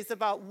different theories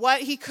about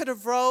what he could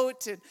have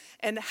wrote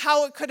and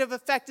how it could have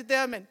affected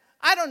them. And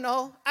I don't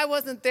know. I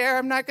wasn't there.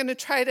 I'm not going to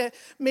try to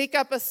make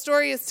up a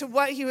story as to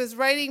what he was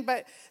writing,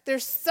 but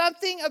there's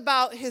something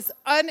about his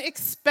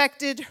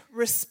unexpected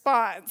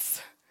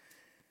response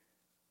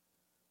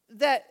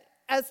that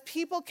as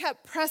people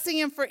kept pressing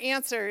him for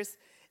answers,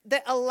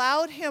 that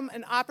allowed him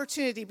an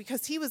opportunity,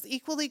 because he was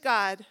equally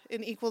God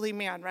and equally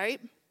man,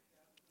 right?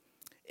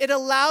 It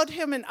allowed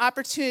him an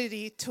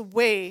opportunity to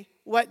weigh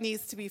what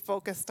needs to be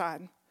focused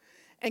on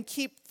and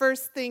keep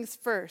first things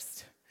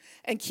first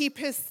and keep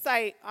his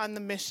sight on the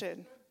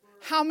mission.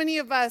 How many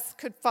of us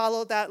could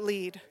follow that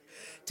lead?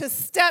 To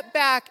step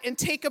back and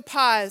take a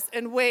pause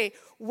and weigh,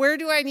 where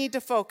do I need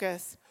to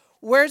focus?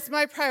 Where's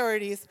my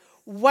priorities?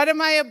 What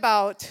am I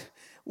about?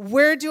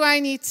 Where do I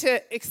need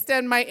to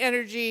extend my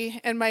energy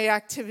and my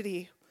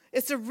activity?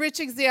 It's a rich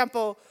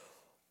example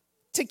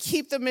to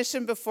keep the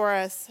mission before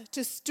us,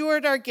 to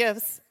steward our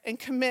gifts and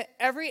commit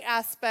every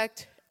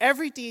aspect,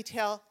 every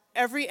detail,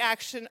 every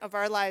action of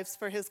our lives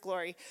for his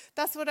glory.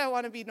 That's what I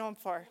want to be known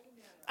for.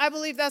 I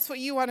believe that's what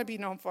you want to be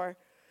known for.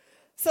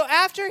 So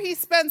after he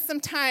spends some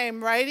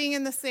time writing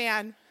in the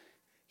sand,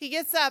 he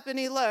gets up and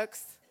he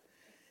looks,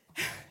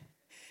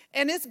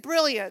 and it's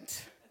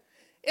brilliant.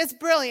 It's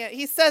brilliant.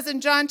 He says in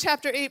John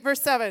chapter 8,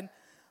 verse 7,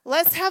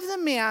 let's have the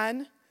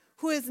man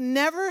who has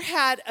never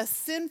had a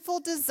sinful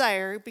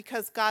desire,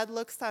 because God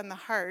looks on the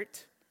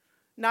heart,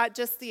 not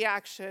just the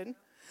action.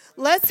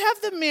 Let's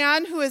have the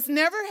man who has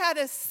never had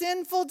a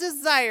sinful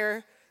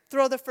desire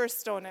throw the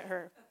first stone at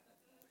her.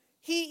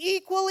 He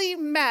equally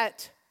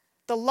met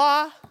the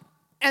law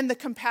and the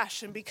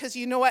compassion, because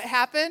you know what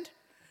happened?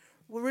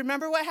 Well,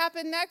 remember what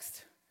happened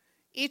next?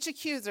 Each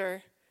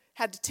accuser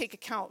had to take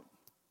account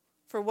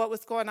for what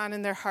was going on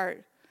in their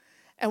heart.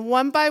 And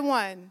one by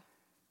one,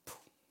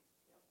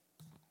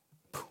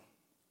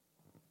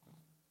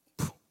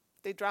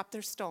 they drop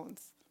their stones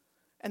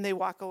and they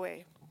walk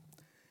away.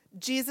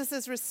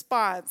 Jesus'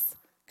 response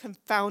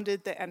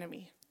confounded the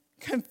enemy,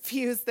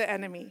 confused the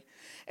enemy.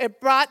 It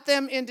brought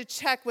them into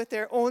check with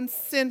their own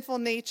sinful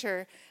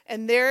nature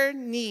and their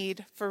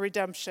need for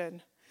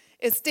redemption.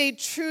 It stayed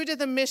true to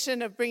the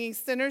mission of bringing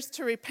sinners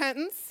to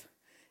repentance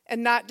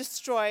and not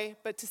destroy,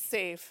 but to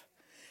save.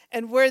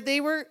 And where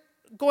they were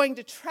going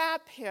to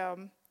trap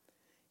him,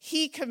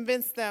 he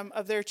convinced them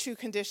of their true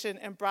condition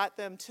and brought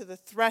them to the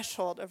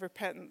threshold of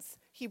repentance.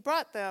 He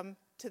brought them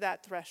to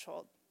that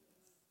threshold.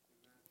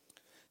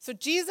 So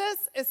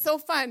Jesus is so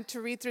fun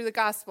to read through the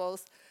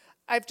Gospels.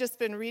 I've just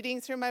been reading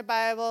through my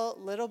Bible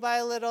little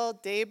by little,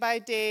 day by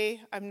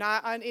day. I'm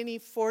not on any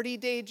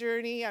 40-day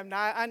journey. I'm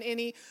not on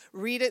any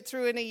read it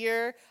through in a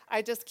year.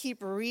 I just keep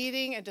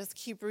reading and just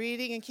keep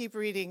reading and keep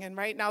reading. And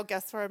right now,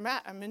 guess where I'm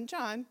at? I'm in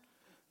John.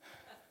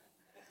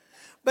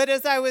 But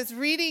as I was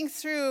reading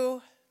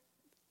through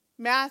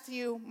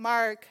Matthew,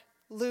 Mark,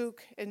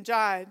 Luke, and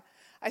John,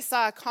 I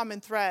saw a common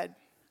thread.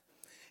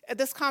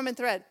 This common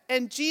thread.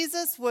 And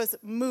Jesus was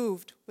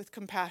moved with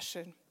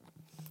compassion.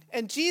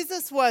 And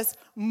Jesus was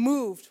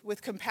moved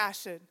with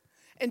compassion.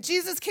 And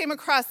Jesus came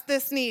across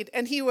this need,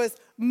 and he was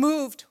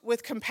moved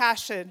with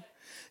compassion.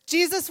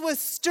 Jesus was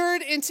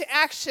stirred into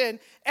action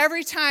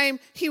every time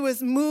he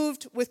was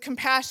moved with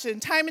compassion.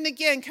 Time and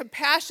again,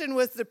 compassion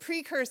was the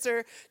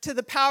precursor to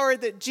the power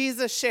that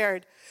Jesus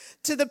shared,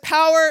 to the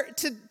power,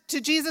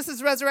 to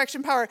Jesus'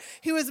 resurrection power.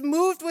 He was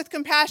moved with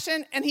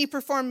compassion, and he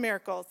performed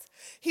miracles.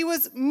 He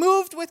was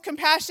moved with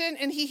compassion,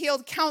 and he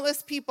healed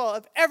countless people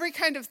of every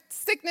kind of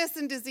sickness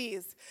and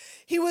disease.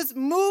 He was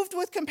moved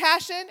with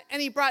compassion,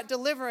 and he brought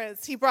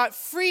deliverance. He brought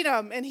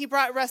freedom, and he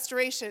brought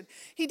restoration.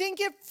 He didn't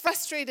get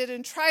frustrated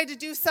and try to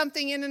do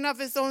something in and of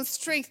his own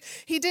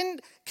strength. He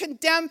didn't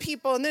condemn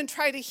people and then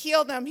try to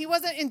heal them. He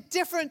wasn't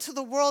indifferent to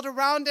the world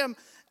around him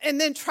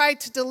and then tried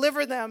to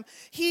deliver them.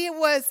 He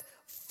was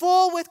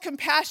full with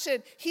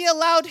compassion. He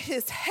allowed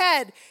his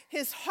head,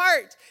 his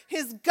heart,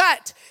 his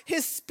gut,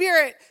 his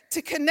spirit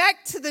to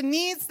connect to the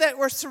needs that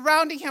were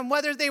surrounding him,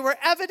 whether they were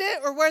evident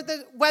or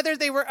whether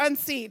they were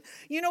unseen.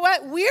 You know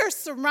what? We are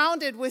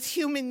surrounded with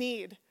human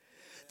need.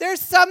 There's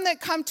some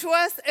that come to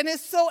us and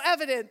it's so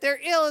evident.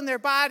 They're ill in their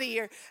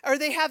body or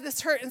they have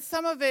this hurt, and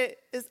some of it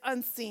is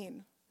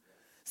unseen.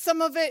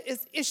 Some of it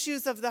is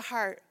issues of the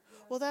heart.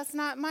 Well, that's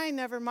not mine,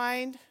 never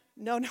mind.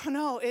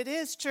 No. It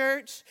is,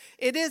 church.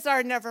 It is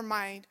our never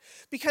mind.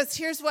 Because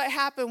here's what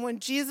happened when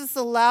Jesus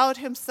allowed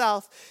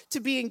himself to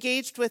be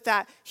engaged with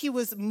that. He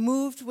was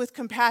moved with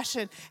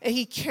compassion, and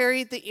he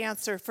carried the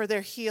answer for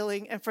their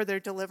healing and for their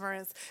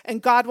deliverance.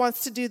 And God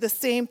wants to do the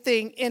same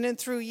thing in and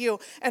through you.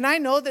 And I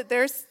know that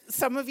there's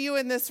some of you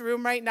in this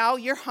room right now,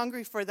 you're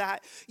hungry for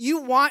that.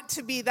 You want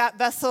to be that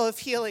vessel of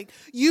healing.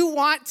 You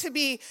want to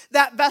be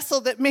that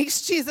vessel that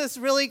makes Jesus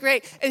really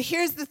great. And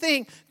here's the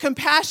thing.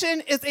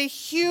 Compassion is a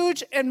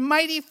huge and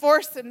mighty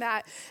force in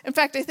that. In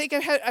fact, I think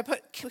I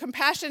put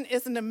compassion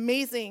is an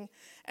amazing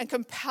and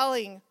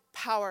compelling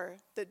power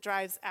that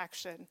drives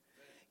action.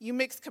 You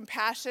mix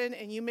compassion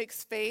and you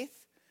mix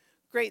faith,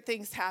 great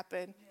things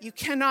happen. You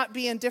cannot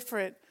be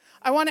indifferent.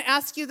 I want to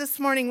ask you this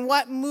morning,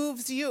 what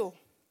moves you?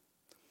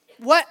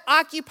 What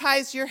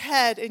occupies your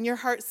head and your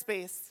heart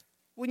space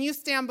when you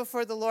stand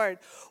before the Lord?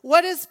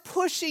 What is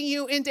pushing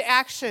you into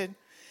action?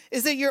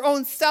 Is it your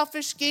own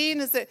selfish gain?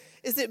 Is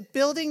it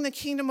building the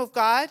kingdom of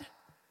God?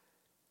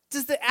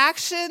 Does the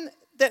action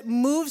that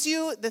moves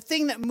you, the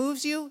thing that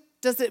moves you,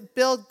 does it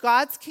build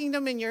God's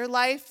kingdom in your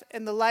life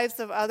and the lives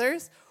of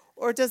others?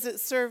 Or does it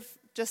serve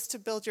just to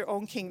build your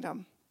own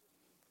kingdom?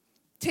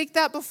 Take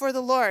that before the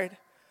Lord.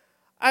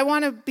 I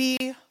want to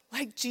be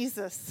like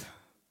Jesus.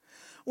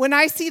 When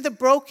I see the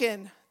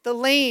broken, the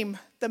lame,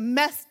 the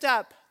messed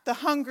up, the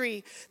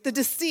hungry, the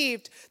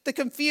deceived, the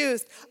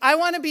confused, I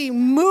want to be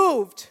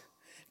moved,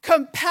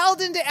 compelled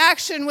into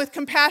action with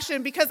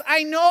compassion, because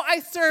I know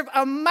I serve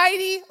a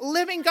mighty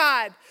living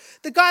God,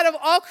 the God of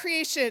all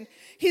creation.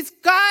 He's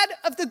God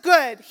of the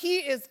good. He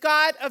is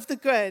God of the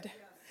good.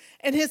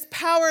 And his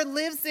power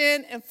lives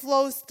in and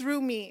flows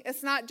through me.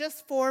 It's not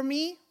just for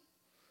me.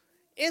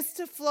 It's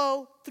to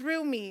flow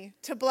through me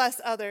to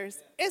bless others.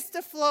 It's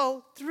to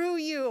flow through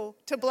you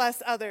to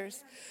bless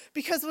others.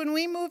 Because when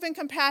we move in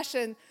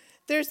compassion,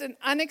 there's an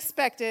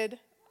unexpected,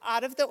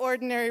 out of the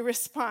ordinary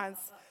response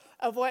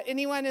of what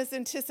anyone is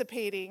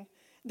anticipating.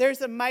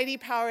 There's a mighty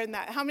power in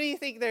that. How many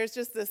think there's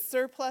just this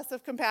surplus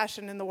of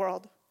compassion in the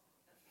world?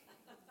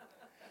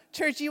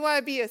 Church, you want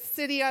to be a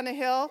city on a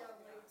hill?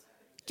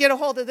 Get a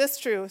hold of this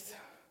truth.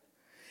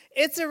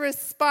 It's a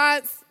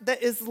response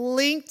that is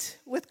linked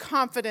with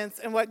confidence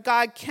in what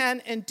God can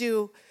and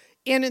do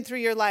in and through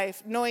your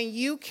life, knowing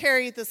you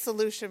carry the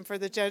solution for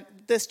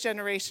this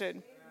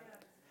generation.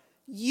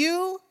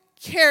 You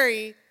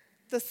carry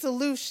the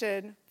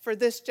solution for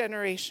this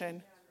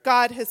generation.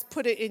 God has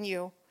put it in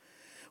you.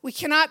 We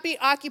cannot be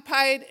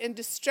occupied and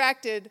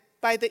distracted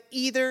by the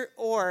either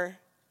or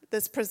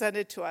that's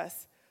presented to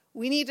us.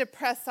 We need to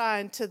press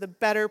on to the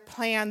better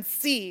plan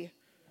C,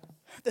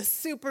 the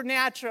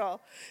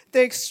supernatural,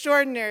 the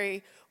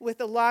extraordinary, with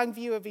a long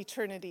view of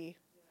eternity.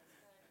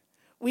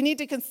 We need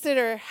to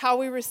consider how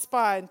we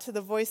respond to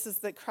the voices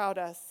that crowd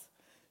us,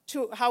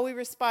 to how we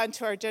respond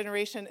to our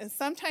generation. And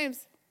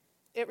sometimes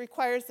it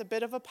requires a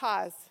bit of a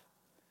pause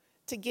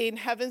to gain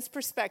heaven's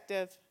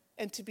perspective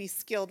and to be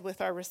skilled with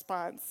our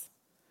response.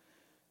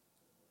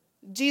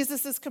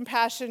 Jesus'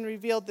 compassion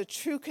revealed the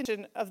true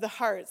condition of the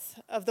hearts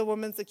of the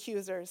woman's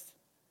accusers.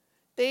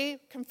 They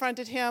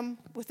confronted him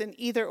with an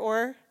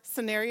either-or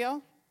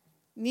scenario.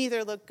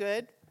 Neither looked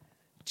good.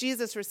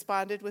 Jesus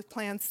responded with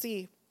plan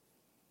C.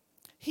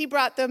 He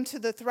brought them to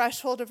the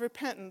threshold of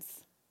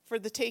repentance for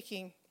the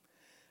taking.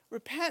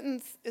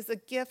 Repentance is a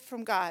gift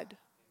from God.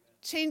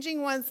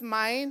 Changing one's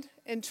mind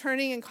and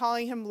turning and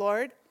calling him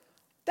Lord,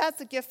 that's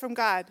a gift from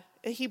God.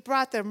 And he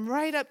brought them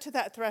right up to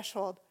that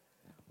threshold.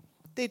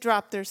 They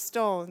dropped their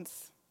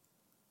stones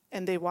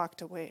and they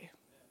walked away.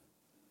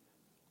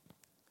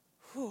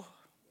 Whew.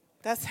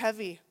 That's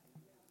heavy.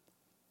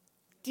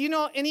 Do you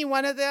know any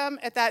one of them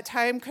at that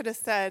time could have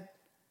said,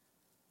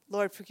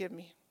 Lord, forgive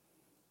me.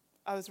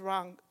 I was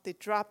wrong. They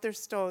dropped their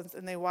stones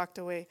and they walked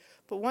away.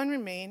 But one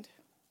remained,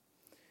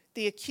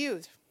 the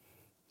accused.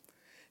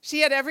 She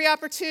had every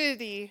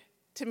opportunity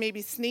to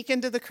maybe sneak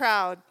into the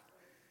crowd,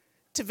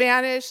 to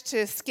vanish, to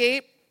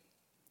escape,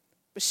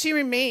 but she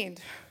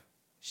remained.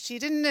 She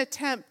didn't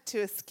attempt to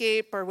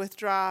escape or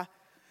withdraw.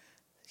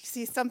 You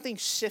see, something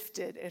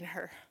shifted in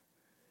her.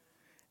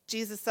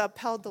 Jesus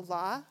upheld the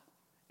law,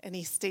 and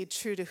he stayed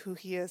true to who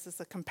he is as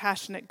a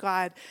compassionate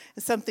God.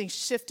 And something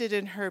shifted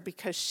in her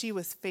because she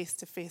was face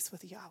to face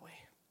with Yahweh.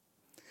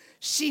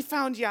 She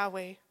found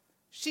Yahweh.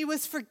 She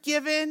was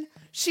forgiven.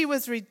 She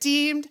was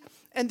redeemed.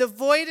 And the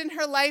void in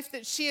her life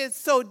that she had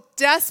so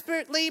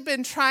desperately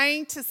been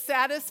trying to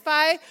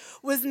satisfy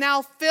was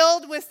now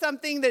filled with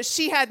something that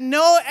she had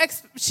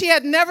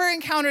never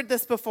encountered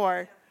this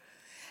before.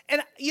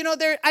 And,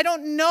 I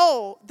don't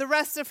know the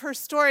rest of her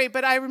story,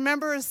 but I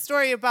remember a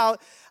story about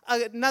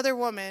another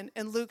woman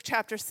in Luke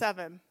chapter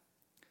 7.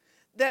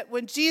 That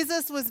when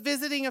Jesus was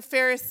visiting a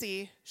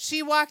Pharisee,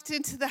 she walked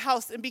into the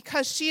house, and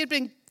because she had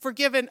been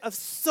forgiven of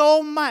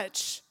so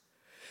much,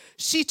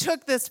 she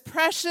took this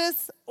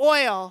precious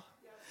oil,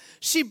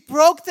 she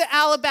broke the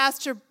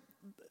alabaster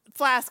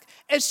flask,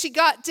 and she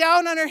got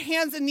down on her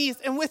hands and knees,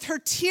 and with her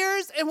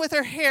tears and with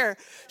her hair,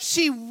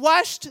 she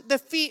washed the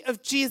feet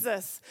of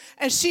Jesus,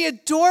 and she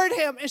adored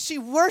him, and she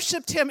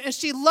worshiped him, and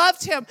she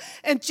loved him,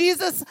 and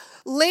Jesus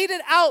laid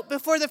it out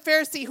before the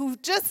Pharisee who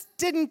just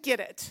didn't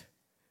get it.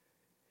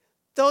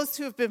 Those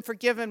who have been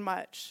forgiven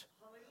much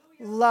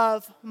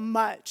love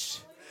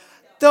much.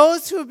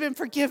 Those who have been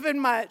forgiven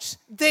much,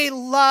 they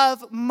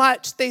love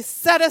much. They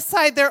set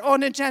aside their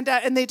own agenda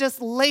and they just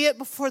lay it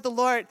before the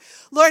Lord.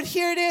 Lord,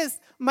 here it is,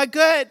 my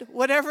good,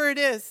 whatever it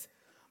is,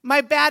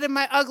 my bad and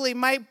my ugly,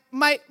 my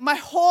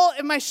whole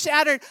and my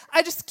shattered.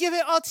 I just give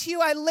it all to you.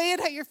 I lay it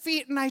at your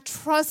feet and I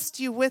trust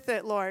you with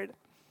it, Lord.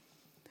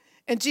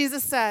 And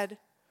Jesus said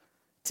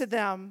to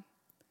them,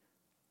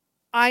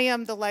 I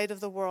am the light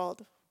of the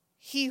world.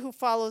 He who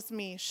follows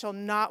me shall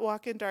not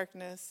walk in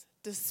darkness,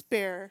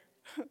 despair.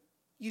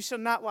 You shall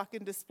not walk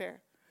in despair.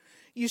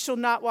 You shall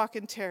not walk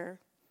in terror.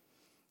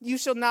 You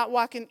shall not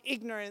walk in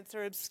ignorance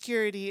or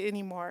obscurity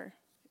anymore.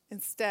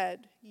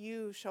 Instead,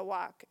 you shall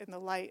walk in the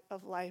light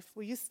of life.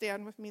 Will you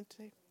stand with me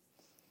today?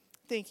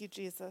 Thank you,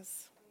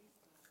 Jesus.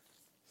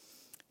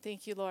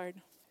 Thank you, Lord.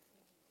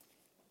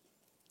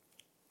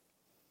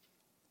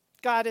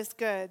 God is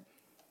good.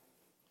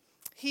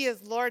 He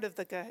is Lord of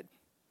the good.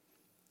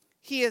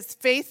 He is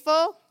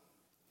faithful,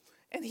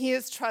 and he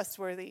is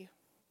trustworthy.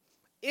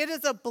 It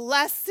is a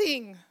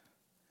blessing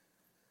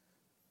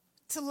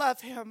to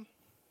love him.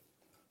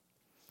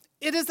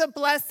 It is a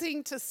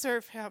blessing to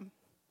serve him.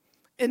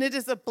 And it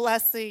is a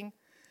blessing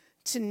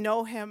to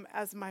know him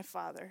as my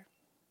Father.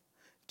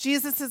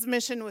 Jesus'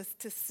 mission was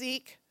to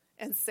seek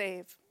and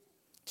save,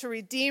 to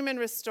redeem and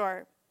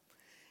restore.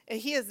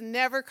 And he has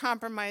never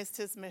compromised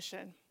his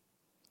mission.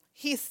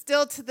 He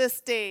still to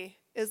this day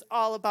is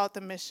all about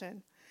the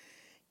mission.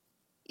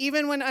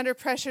 Even when under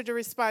pressure to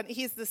respond,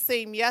 he's the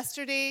same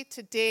yesterday,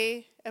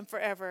 today, and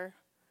forever.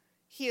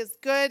 He is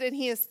good and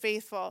he is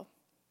faithful.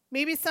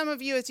 Maybe some of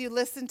you, as you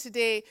listen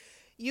today,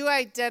 you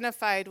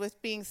identified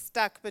with being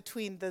stuck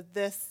between the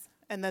this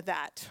and the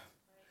that,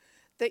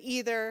 the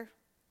either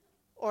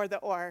or the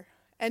or.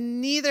 And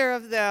neither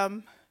of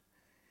them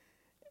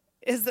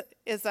it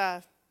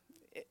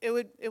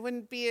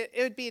would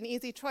be an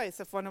easy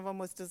choice if one of them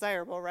was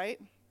desirable, right?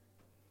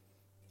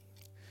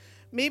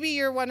 Maybe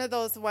you're one of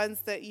those ones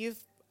that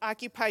you've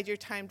occupied your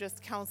time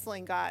just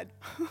counseling God.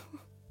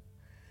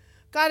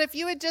 God, if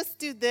you would just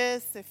do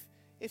this,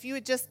 if you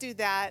would just do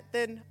that,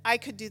 then I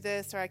could do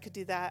this or I could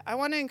do that. I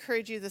want to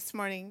encourage you this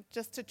morning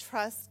just to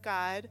trust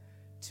God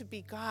to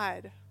be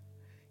God.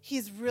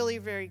 He's really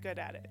very good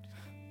at it.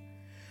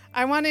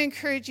 I want to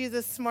encourage you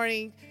this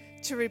morning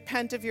to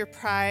repent of your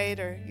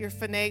pride or your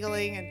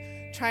finagling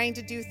and trying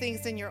to do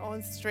things in your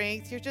own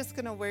strength. You're just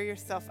going to wear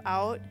yourself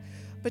out.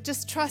 But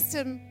just trust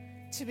him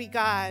to be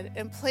God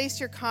and place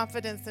your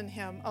confidence in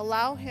him.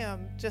 Allow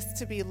him just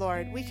to be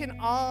Lord. We can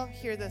all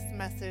hear this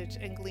message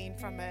and glean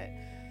from it.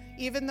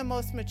 Even the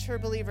most mature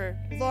believer,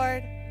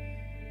 Lord,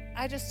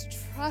 I just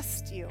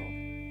trust you.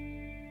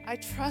 I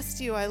trust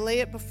you. I lay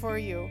it before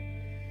you.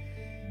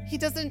 He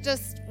doesn't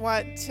just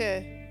want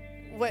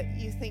what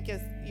you think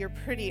is your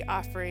pretty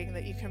offering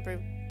that you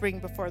can bring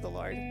before the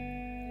Lord.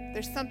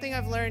 There's something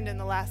I've learned in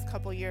the last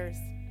couple years.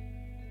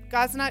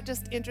 God's not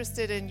just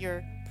interested in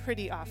your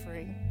pretty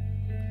offering.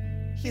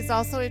 He's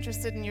also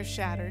interested in your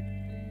shattered.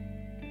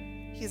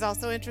 He's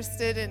also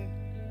interested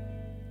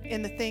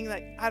in the thing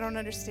that I don't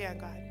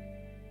understand, God.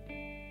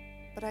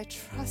 But I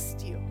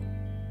trust you.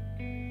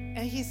 And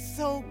he's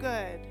so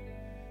good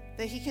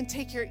that he can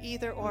take your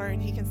either or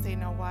and he can say,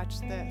 now watch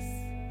this.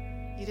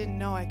 You didn't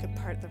know I could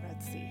part the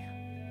Red Sea.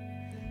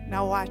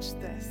 Now watch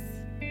this.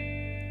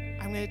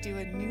 I'm going to do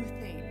a new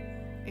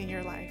thing in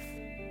your life.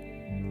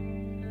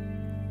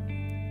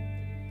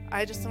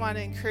 I just want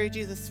to encourage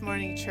you this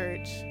morning,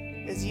 church,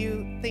 as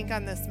you think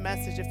on this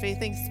message, if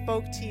anything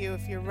spoke to you,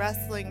 if you're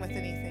wrestling with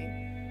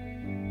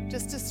anything,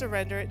 just to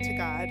surrender it to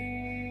God,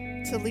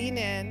 to lean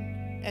in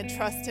and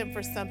trust him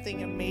for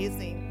something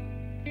amazing.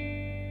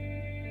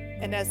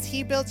 And as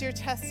he builds your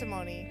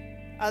testimony,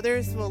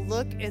 others will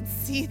look and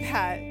see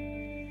that.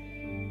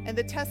 And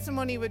the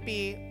testimony would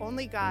be,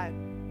 only God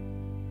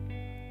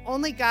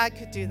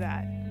could do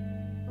that.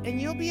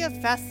 And you'll be a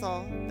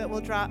vessel that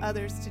will draw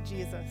others to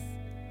Jesus.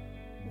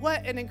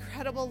 What an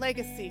incredible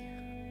legacy.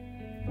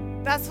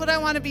 That's what I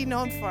want to be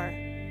known for.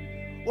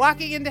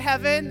 Walking into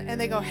heaven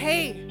and they go,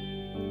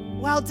 hey,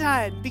 well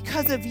done,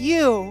 because of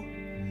you.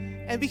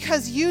 And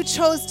because you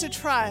chose to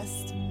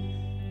trust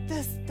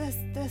this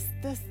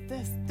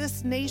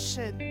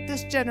nation,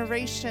 this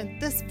generation,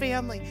 this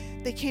family,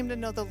 they came to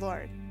know the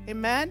Lord.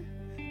 Amen?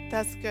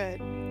 That's good.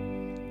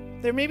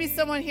 There may be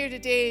someone here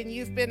today and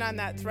you've been on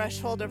that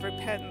threshold of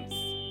repentance.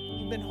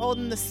 You've been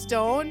holding the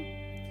stone.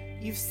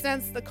 You've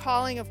sensed the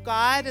calling of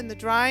God and the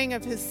drawing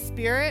of his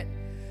Spirit,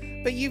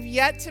 but you've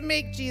yet to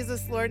make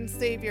Jesus Lord and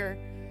Savior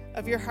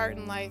of your heart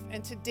and life,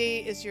 and today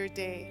is your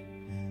day.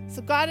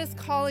 So God is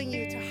calling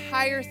you to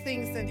higher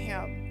things in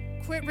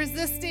him. Quit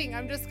resisting.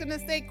 I'm just going to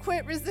say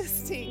quit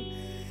resisting.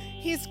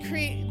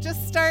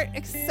 Just start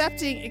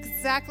accepting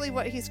exactly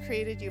what he's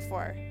created you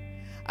for.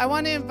 I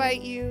want to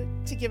invite you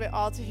to give it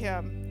all to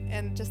him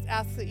and just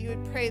ask that you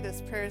would pray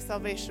this prayer of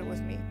salvation with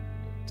me.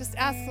 Just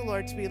ask the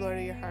Lord to be Lord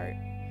of your heart.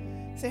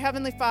 Say,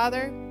 Heavenly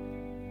Father,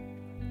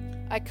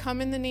 I come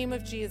in the name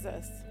of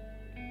Jesus.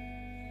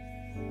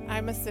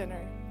 I'm a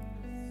sinner.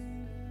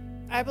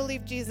 I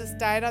believe Jesus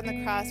died on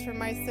the cross for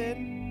my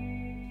sin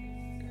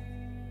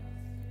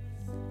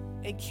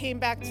and came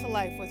back to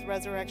life with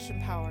resurrection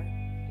power.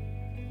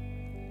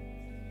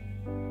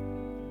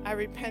 I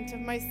repent of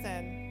my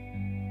sin.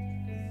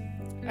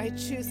 I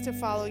choose to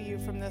follow you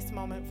from this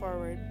moment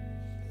forward.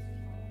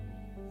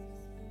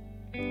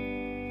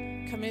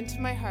 Come into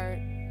my heart.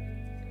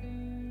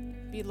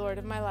 Be Lord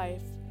of my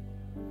life.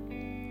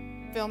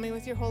 Fill me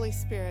with your Holy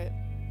Spirit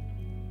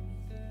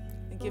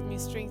and give me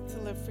strength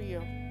to live for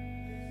you.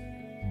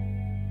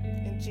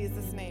 In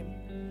Jesus' name,